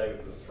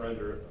affidavit for the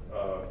surrender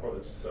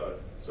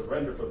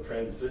for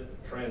the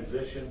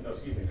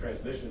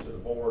transmission to the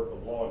Board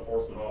of Law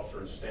Enforcement Officer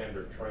and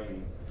Standard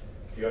Training.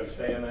 Do you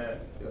understand that?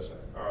 Yes, sir.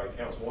 All right,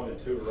 counts 1 and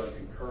 2 run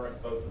concurrent.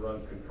 Both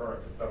run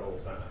concurrent to federal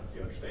time. Do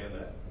you understand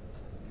that?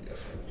 Yes,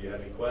 sir. Do you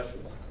have any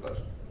questions? No,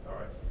 sir. All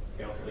right.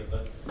 Counsel,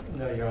 anything?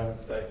 No, Your Honor.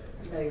 State?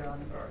 No, Your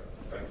Honor. All right.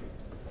 Thank you.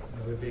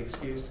 Will be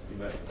excused? You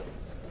may.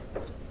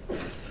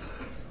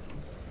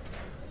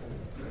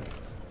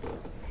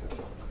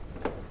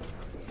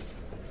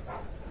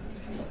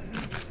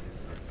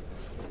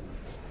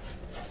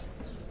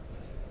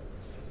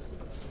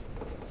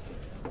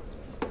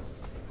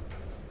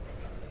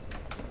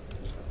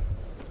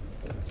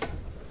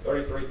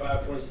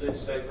 $33,526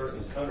 State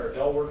versus Hunter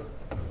Elward.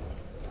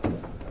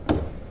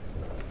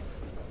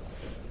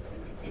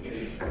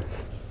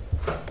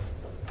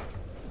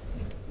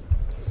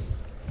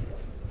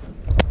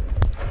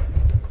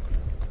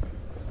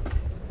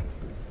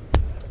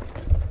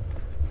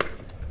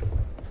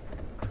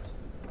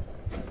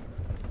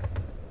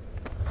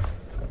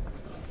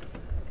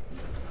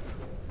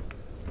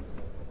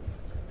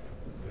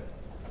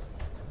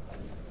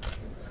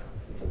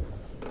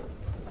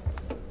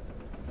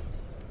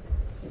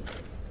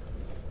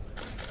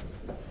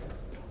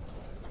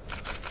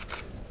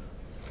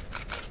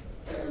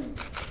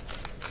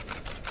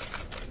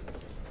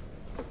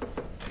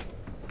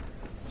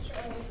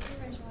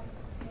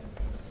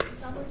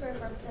 Swear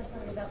affirm the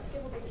testimony you're about to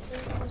give will be the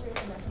truth, the whole truth,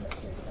 and nothing but the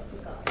truth, so help you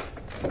God.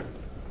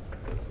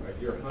 All right,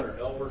 you're Hunter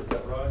Elward, is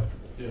that right?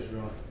 Yes, Your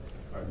Honor.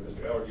 All right,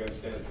 Mr. Elward, you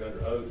understand that you're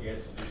under oath, you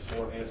answer to be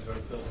sworn, answer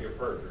under penalty of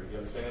perjury. You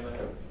understand that?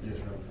 Yes,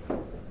 Your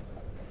Honor.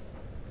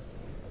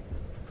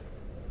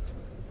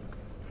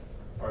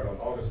 All right, on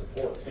August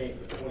the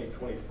 14th of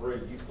 2023,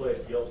 you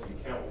pled guilty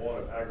to count 1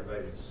 of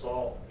aggravated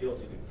assault,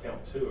 guilty to count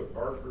 2 of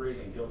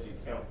burglary, and guilty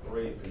to count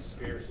 3 of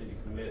conspiracy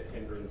to commit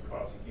hindering the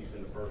prosecution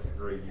in the first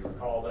degree. Do you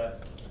recall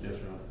that? Yes,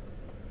 Your Honor.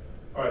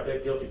 All right,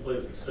 that guilty plea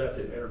was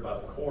accepted and entered by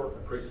the court.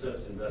 A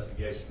pre-sentence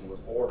investigation was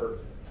ordered.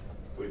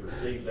 We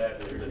received that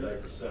and we're here today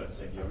for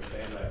sentencing. Do you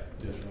understand that?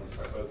 Yes, Your Honor.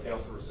 All right, both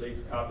counsel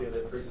received a copy of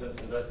that pre-sentence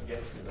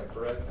investigation. Is that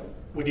correct?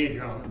 We did,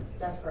 Your Honor.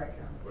 That's correct,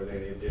 Your Honor. Were there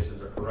any additions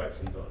or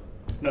corrections on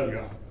it? No, Your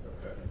Honor.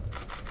 Okay.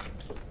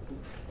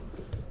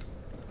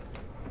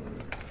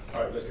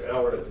 All right, Mr.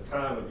 Elwood, at the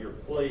time of your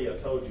plea, I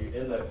told you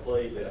in that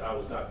plea that I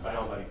was not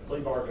bound by any plea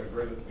bargain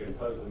agreement to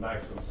impose the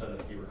maximum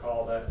sentence. Do you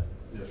recall that?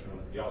 Yes, Your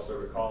Honor. You also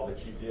recall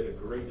that you did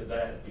agree to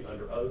that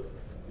under oath?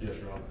 Yes,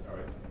 Your Honor. All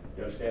right.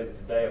 You understand that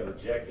today I'm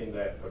rejecting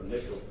that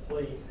initial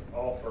plea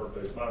offer,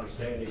 but it's my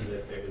understanding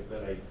that there has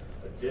been an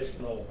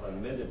additional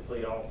amended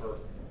plea offer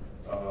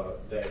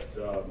that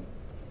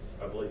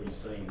I believe you've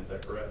seen. Is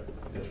that correct?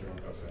 Yes, Your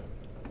Honor. Okay.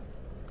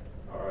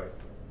 All right.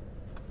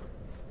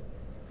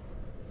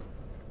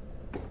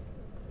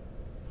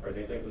 All right,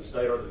 anything from the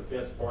state or the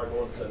defense before I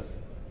go on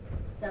sentencing?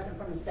 Nothing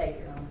from the state,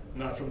 Your Honor.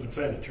 Not from the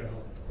defendant, Your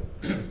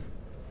Honor.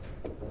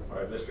 All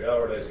right, Mr.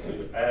 Elwood, as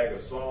to ag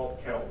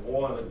assault, count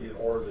 1, it'd be in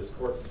order this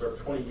court to serve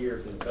 20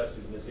 years in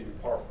custody of Mississippi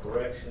Park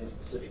Corrections.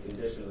 Specific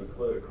conditions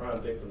include a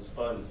crime victims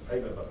fund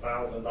payment of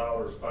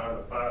 $1,000, fine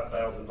of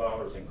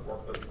 $5,000, and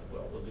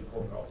we'll do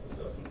court cost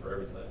assessment for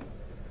everything.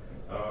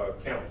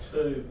 Count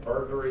 2,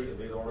 burglary, it'd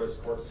be in order this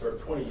court to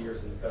serve 20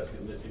 years in custody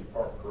of Mississippi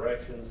Park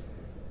Corrections.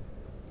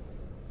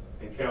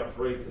 And count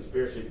 3,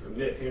 conspiracy to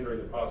commit hindering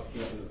the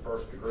prosecution in the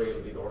first degree, it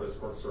would be in order this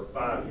court to serve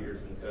 5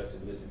 years in custody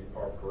of Mississippi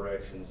Park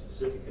Corrections.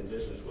 Specific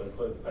conditions will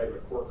include the payment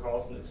of court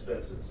costs and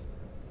expenses.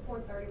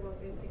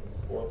 $431.50.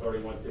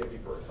 $431.50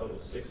 for a total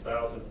of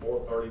 $6,000.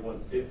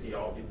 $431.50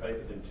 all be paid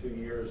within 2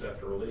 years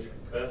after release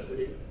from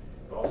custody.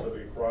 You'll also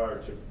be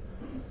required to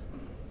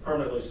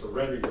permanently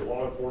surrender your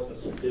law enforcement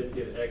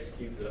certificate and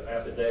execute the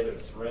affidavit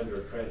of surrender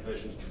of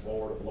transmissions to the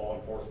Board of Law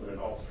Enforcement and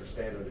Officer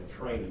Standard and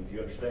Training. Do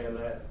you understand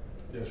that?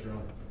 Yes, Your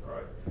Honor. All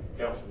right.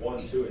 Counts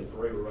 1, 2, and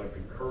 3 were running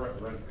concurrent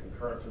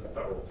to the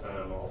federal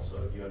time also.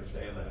 Do you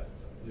understand that?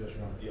 Yes,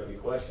 Your Honor. Do you have any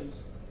questions?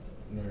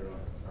 No, Your Honor.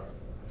 All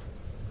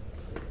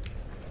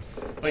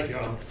right. Thank you,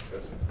 Your Honor.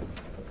 Yes, sir.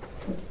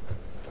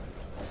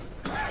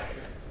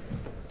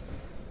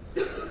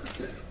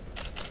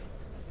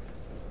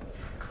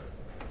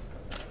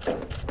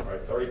 All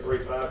right,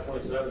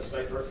 33-5-27,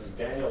 State versus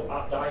Daniel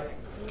Opdyke.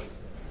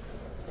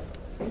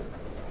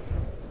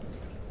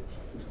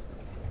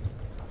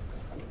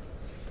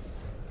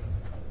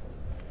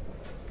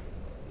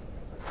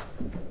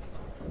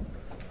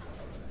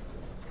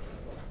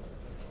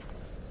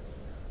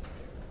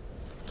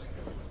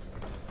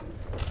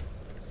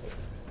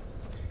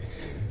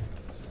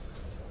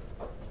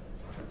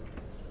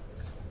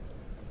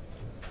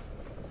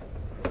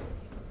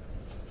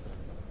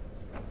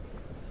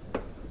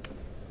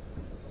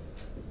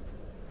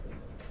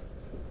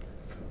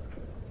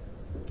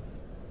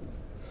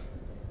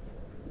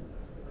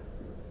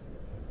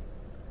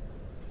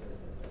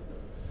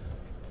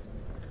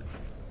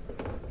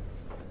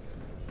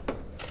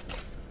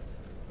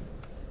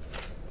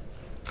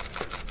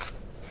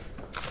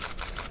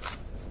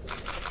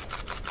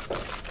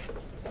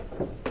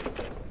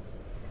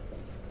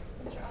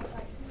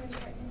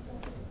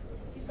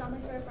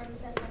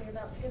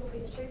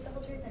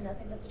 And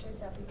nothing but the truth,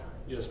 so help you God.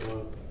 Yes,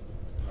 ma'am.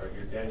 All right,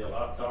 you're Daniel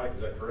Opdyke,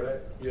 is that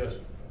correct? Yes.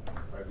 All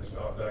right, Mr.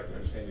 Opdyke, you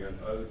understand you're an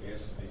oath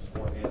against the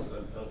sworn against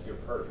the penalty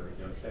of perjury.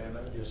 Do you understand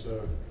that? Yes,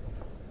 sir.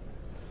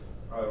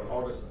 All right, on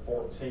August the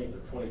 14th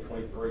of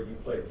 2023, you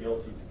pled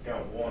guilty to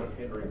count 1 of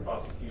hindering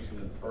prosecution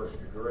in the first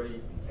degree,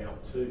 and count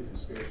 2,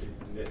 conspiracy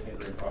to commit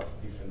hindering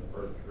prosecution in the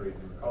first degree. Do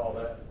you recall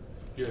that?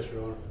 Yes,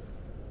 Your Honor.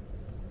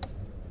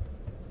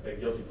 That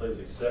guilty plea was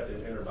accepted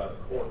and entered by the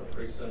court. The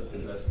pre-sentence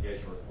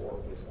investigation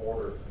report was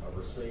ordered. I've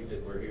received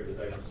it. We're here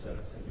today for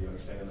sentencing. Do you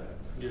understand that?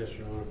 Yes,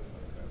 Your Honor.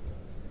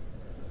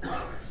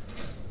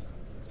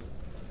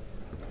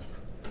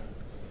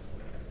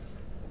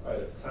 All right,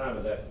 at the time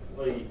of that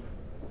plea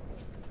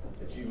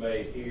that you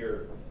made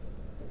here,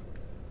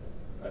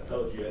 I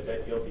told you at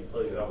that guilty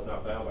plea that I was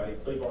not bound by any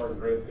plea bargain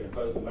agreement to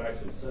impose the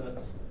maximum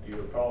sentence. Do you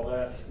recall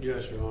that?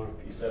 Yes, Your Honor.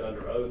 You said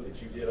under oath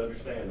that you did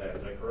understand that.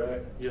 Is that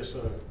correct? Yes, sir.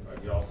 All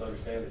right, you also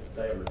understand that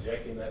today I'm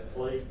rejecting that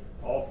plea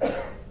offer.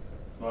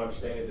 It's my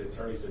understanding that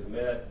attorneys have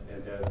met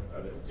and have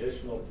an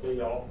additional plea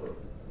offer.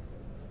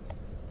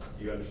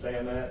 Do you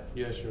understand that?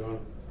 Yes, Your Honor.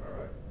 All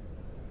right.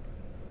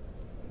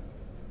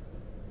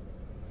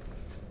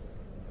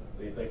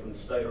 Anything from the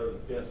state or the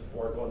defense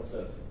before I go on to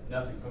sentencing?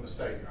 Nothing from the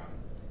state, Your Honor.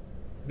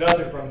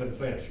 Nothing from the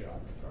defense, Your Honor.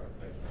 All right,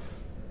 thank you.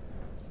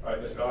 All right,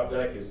 Mr.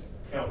 Opdyke, is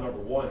count number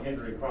 1,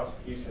 hindering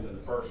prosecution in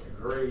the first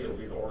degree. It'll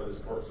be the order of this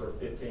court to serve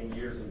 15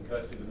 years in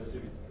custody of the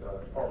Mississippi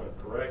Department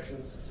of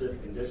Corrections.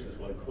 Specific conditions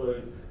will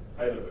include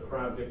payment of a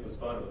crime victims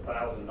fund of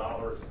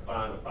 $1,000,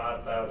 fine of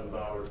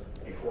 $5,000,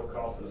 and court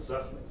costs and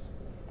assessments.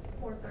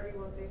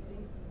 $431.50.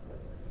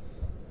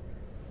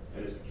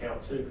 And as to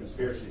count 2,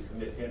 conspiracy to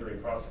commit hindering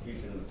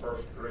prosecution in the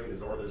first degree,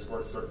 is ordered this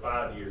court to serve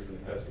 5 years in the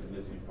custody of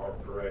Mississippi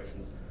Department of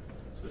Corrections.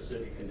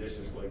 Specific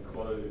conditions will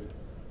include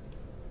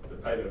the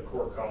payment of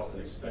court costs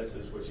and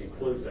expenses, which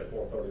includes that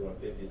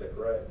 $431.50. Is that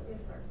correct? Yes,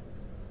 sir.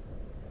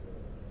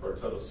 For a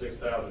total of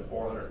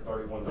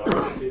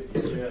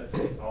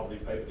 $6,431.50, all to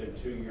be paid within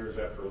 2 years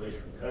after release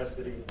from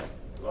custody.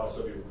 You'll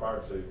also be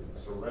required to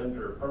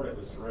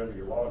permanently surrender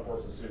your law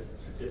enforcement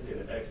certificate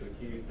and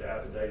execute the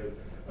affidavit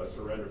of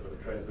surrender for the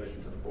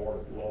transmission to the Board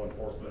of Law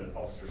Enforcement and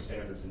Officer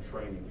Standards and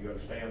Training. Do you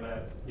understand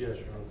that? Yes,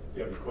 Your Honor. Do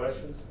you have any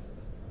questions?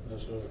 No,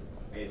 sir.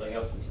 Anything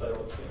else from the state or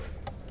the defense?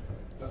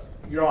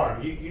 Your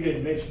Honor, you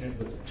didn't mention it,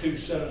 but the 2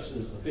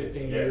 sentences, the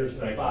 15 years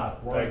and the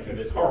 5, were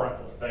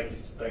concurrently. Thank you,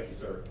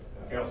 sir.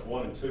 Counts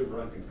 1 and 2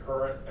 run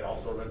concurrent. They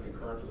also run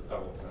concurrent to the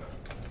federal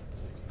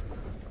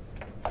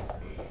time.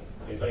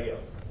 Anything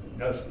else?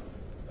 No, sir.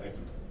 Thank you.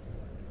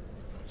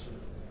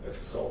 That's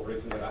the sole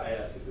reason that I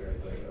asked. Is there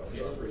anything else?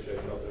 So I appreciate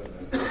y'all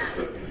doing that.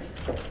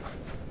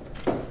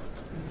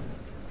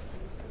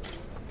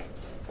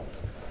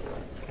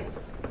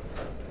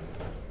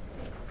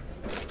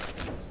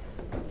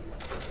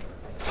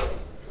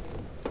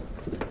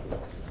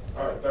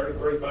 All right,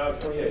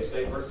 33-528,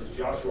 State versus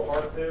Joshua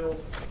Hartfield.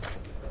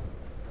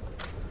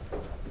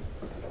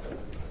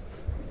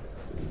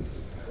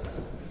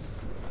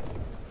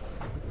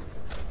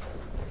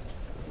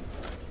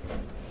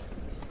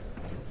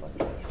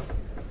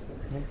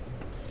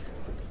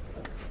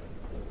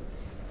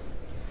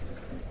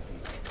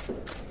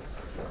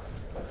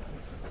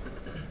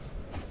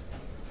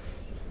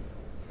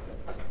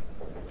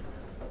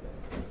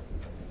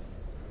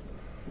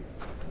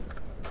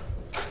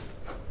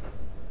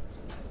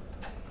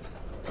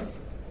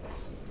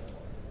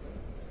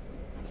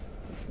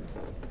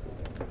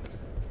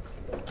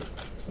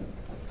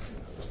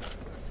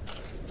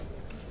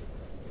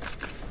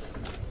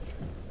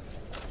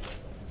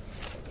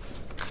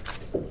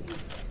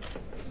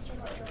 Mr.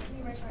 Hartfield, can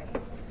you raise your right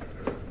hand,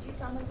 please? Do you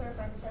solemnly swear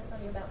affirm the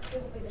testimony you're about to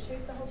give will be the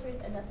truth, the whole truth,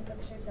 and nothing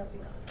but the truth, so help you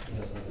God?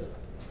 Yes, I do.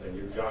 And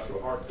you're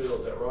Joshua Hartfield,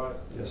 is that right?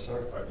 Yes,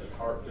 sir. All right, Mr.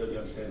 Hartfield, you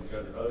understand the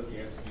judge oath, you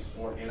answer to be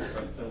sworn in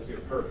under penalty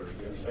of perjury.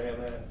 You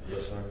understand that?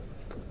 Yes, sir.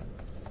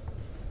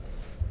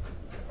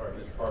 All right,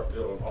 Mr.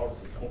 Hartfield, on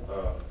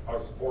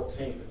August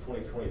 14th of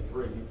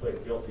 2023, you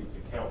pled guilty to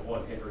count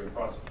 1, hindering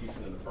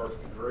prosecution in the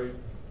first degree,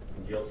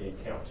 and guilty in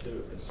count 2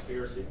 of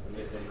conspiracy to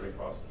commit hindering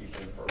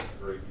prosecution in the first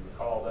degree. Do you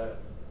recall that?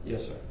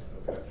 Yes, sir.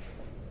 Okay.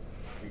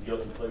 Your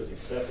guilty plea was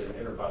accepted and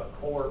entered by the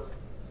court.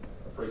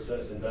 A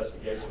pre-sentence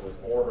investigation was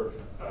ordered.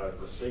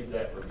 Received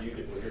that, reviewed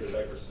it. We're here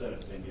today for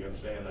sentencing. Do you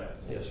understand that?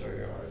 Yes, sir,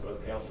 Your All Honor. right,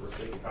 both counsel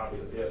received a copy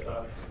of the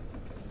PSI.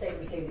 State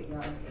received it, Your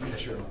Honor.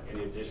 Yes, Your Honor.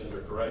 Any additions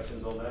or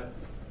corrections on that?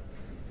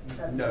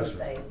 Nothing No, from sir.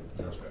 state.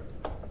 No, sir.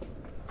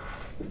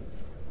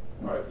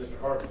 All right, Mr.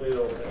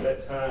 Hartfield, at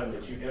that time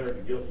that you entered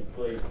the guilty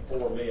plea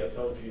before me, I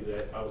told you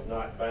that I was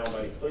not bound by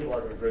any plea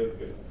bargaining agreement,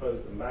 but could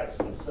impose the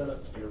maximum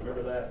sentence. Do you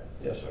remember that?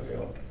 Yes, sir,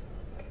 Your Honor.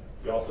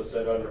 You also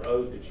said under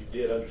oath that you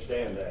did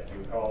understand that. Do you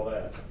recall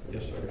that?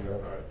 Yes, sir, Your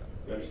All Honor. right.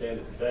 You understand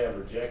that today I'm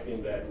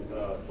rejecting that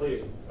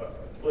plea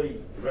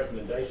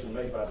recommendation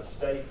made by the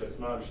state, but it's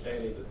my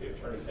understanding that the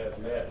attorneys have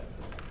met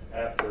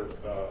after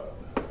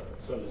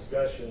some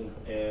discussion,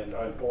 and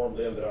I informed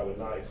them that I would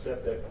not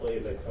accept that plea.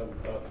 They come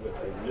up with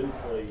a new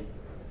plea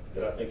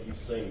that I think you've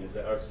seen. Is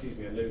that, or excuse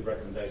me, a new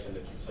recommendation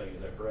that you've seen. Is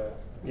that correct?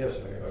 Yes,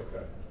 sir, Your Honor. Okay.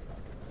 All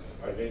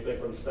right, is there anything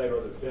from the state or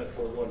the defense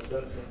before we go on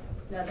sentencing?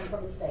 Nothing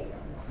from the state, Your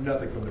Honor.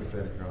 Nothing from the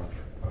defendant, Your Honor.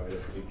 All right,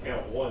 this will be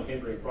count 1,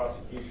 hindering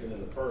prosecution in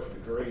the first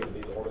degree. It'll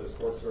be the order this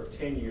court serve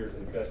 10 years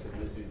in the custody of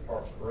Mississippi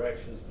Department of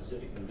Corrections.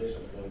 Specific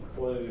conditions will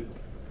include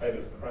payment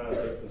of crime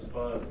victims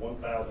fund of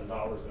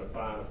 $1,000 and a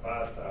fine of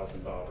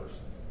 $5,000.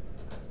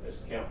 This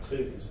count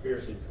 2,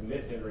 conspiracy to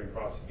commit hindering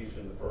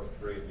prosecution in the first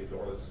degree. It'll be the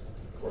order this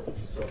court that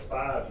you serve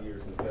 5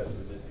 years in the custody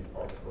of Mississippi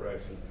Department of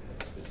Corrections.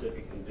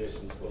 Specific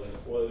conditions will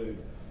include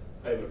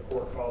payment of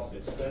court costs and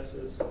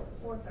expenses.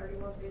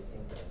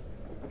 $431.50.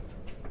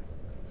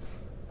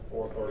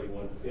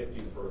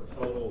 $431.50 for a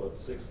total of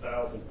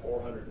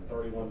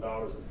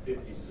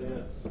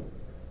 $6,431.50.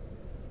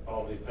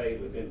 All to be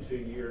paid within 2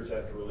 years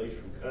after release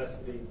from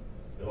custody.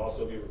 You'll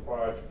also be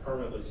required to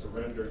permanently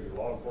surrender your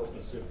law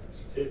enforcement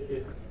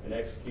certificate and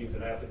execute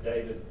an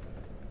affidavit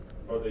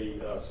for the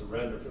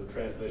surrender for the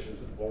transmission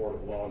to the Board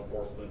of Law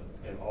Enforcement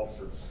and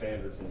Officer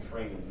Standards and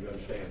Training. Do you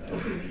understand that?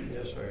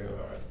 Yes, sir, Your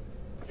All Honor. right.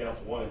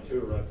 Counts 1 and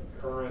 2 are run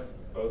concurrent.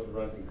 Both are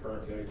run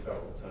concurrent to any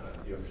federal time.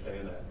 Do you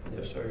understand that?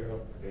 Yes, sir, Your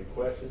Honor. Any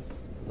questions?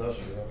 No,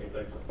 sir, Your Honor.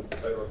 Anything from the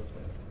state or?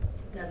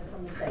 Nothing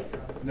from the state,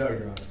 Your Honor. No,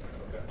 Your Honor.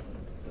 Okay.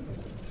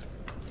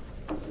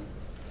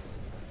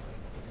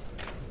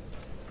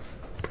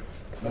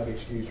 Nothing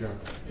excused, Your Honor.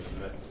 Yes, you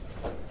may.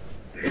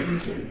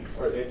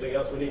 All right, anything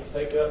else we need to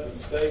take up with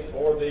the state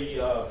or the,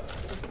 well,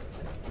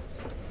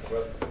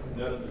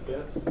 none of the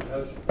defense?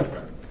 No,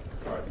 sir.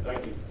 All right,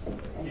 thank you.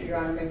 And Your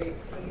Honor, maybe You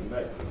excuse.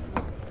 may.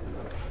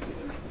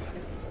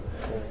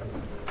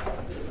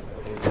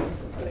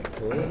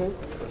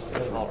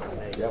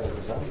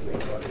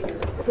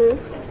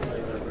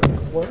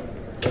 What?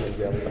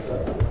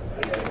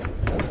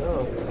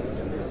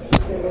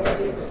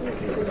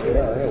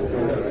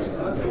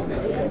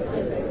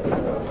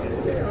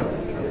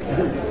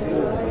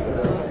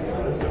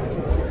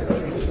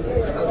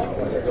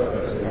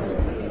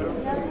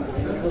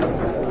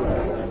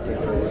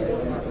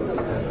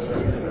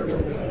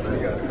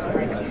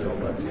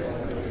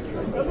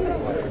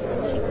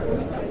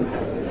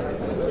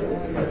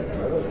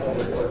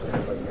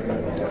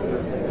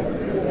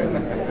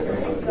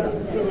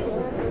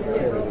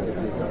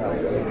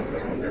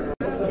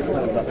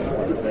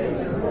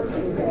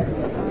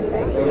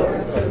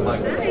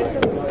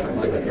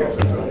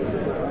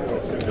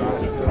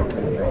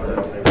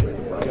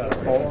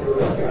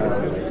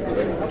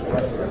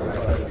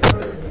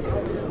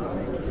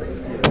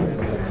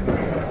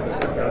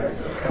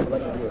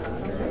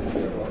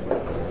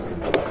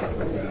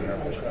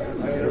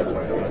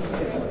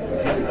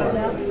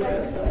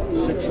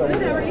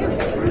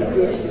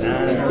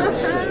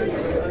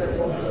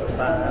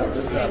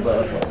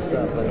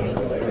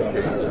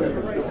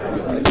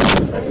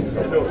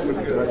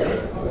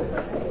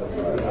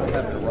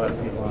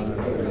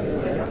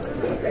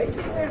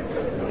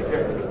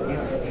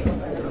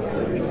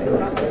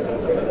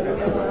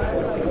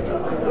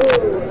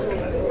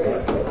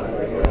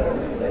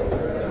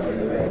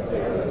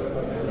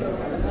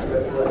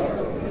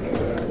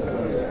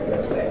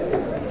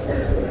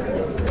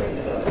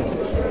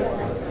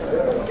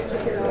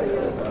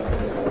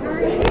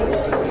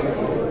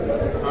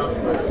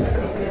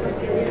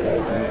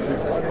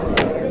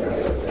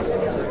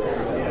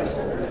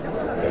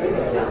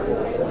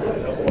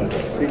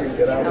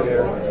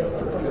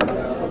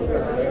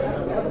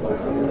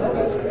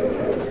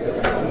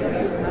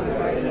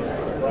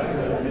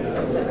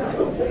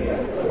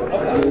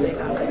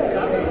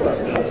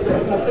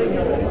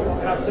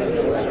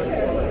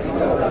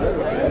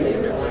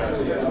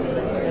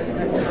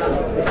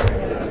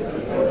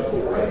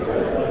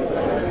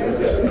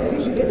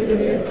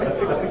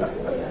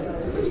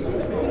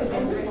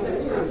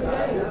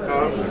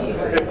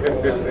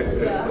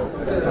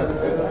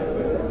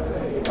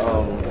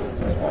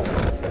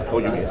 Oh,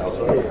 you mean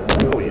outside?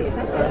 Oh, yeah.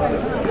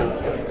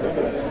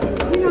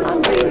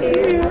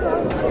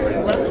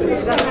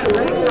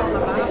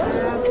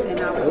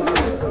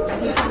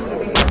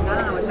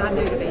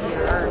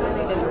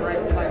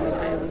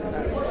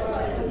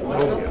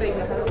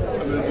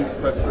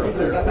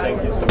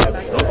 Thank you so much.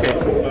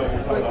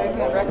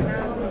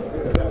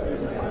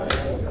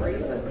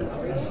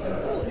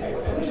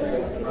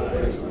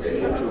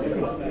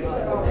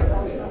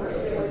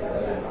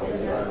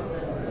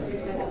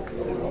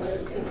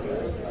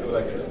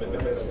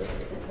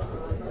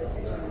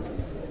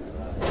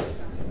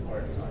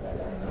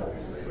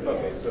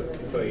 Okay,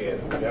 so yeah,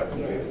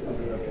 definitely.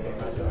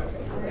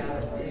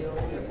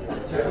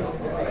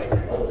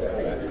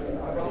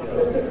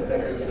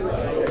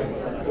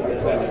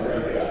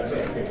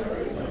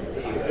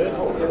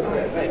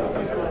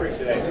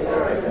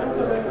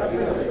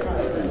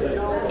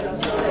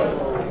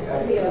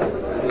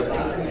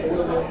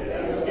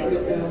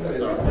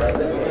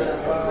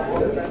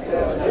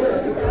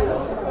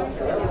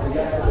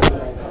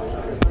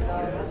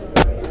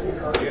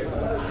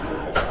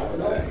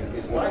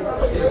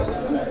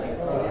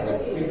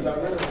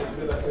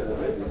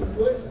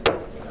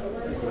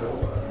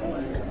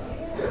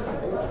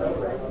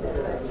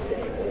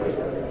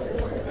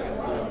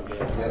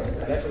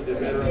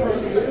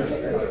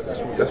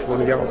 That's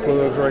one of y'all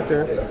plugs right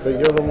there. The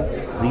yellow one.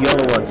 The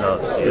yellow one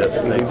does, yes.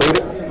 Thank you.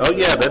 Oh,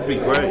 yeah, that'd be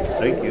great.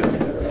 Thank you.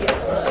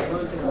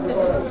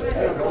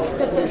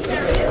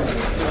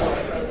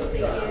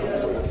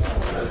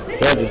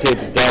 Had to take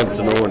the dogs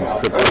in order.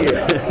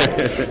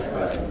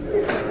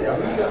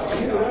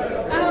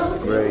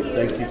 Great,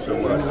 thank you so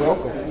much. You're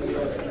welcome.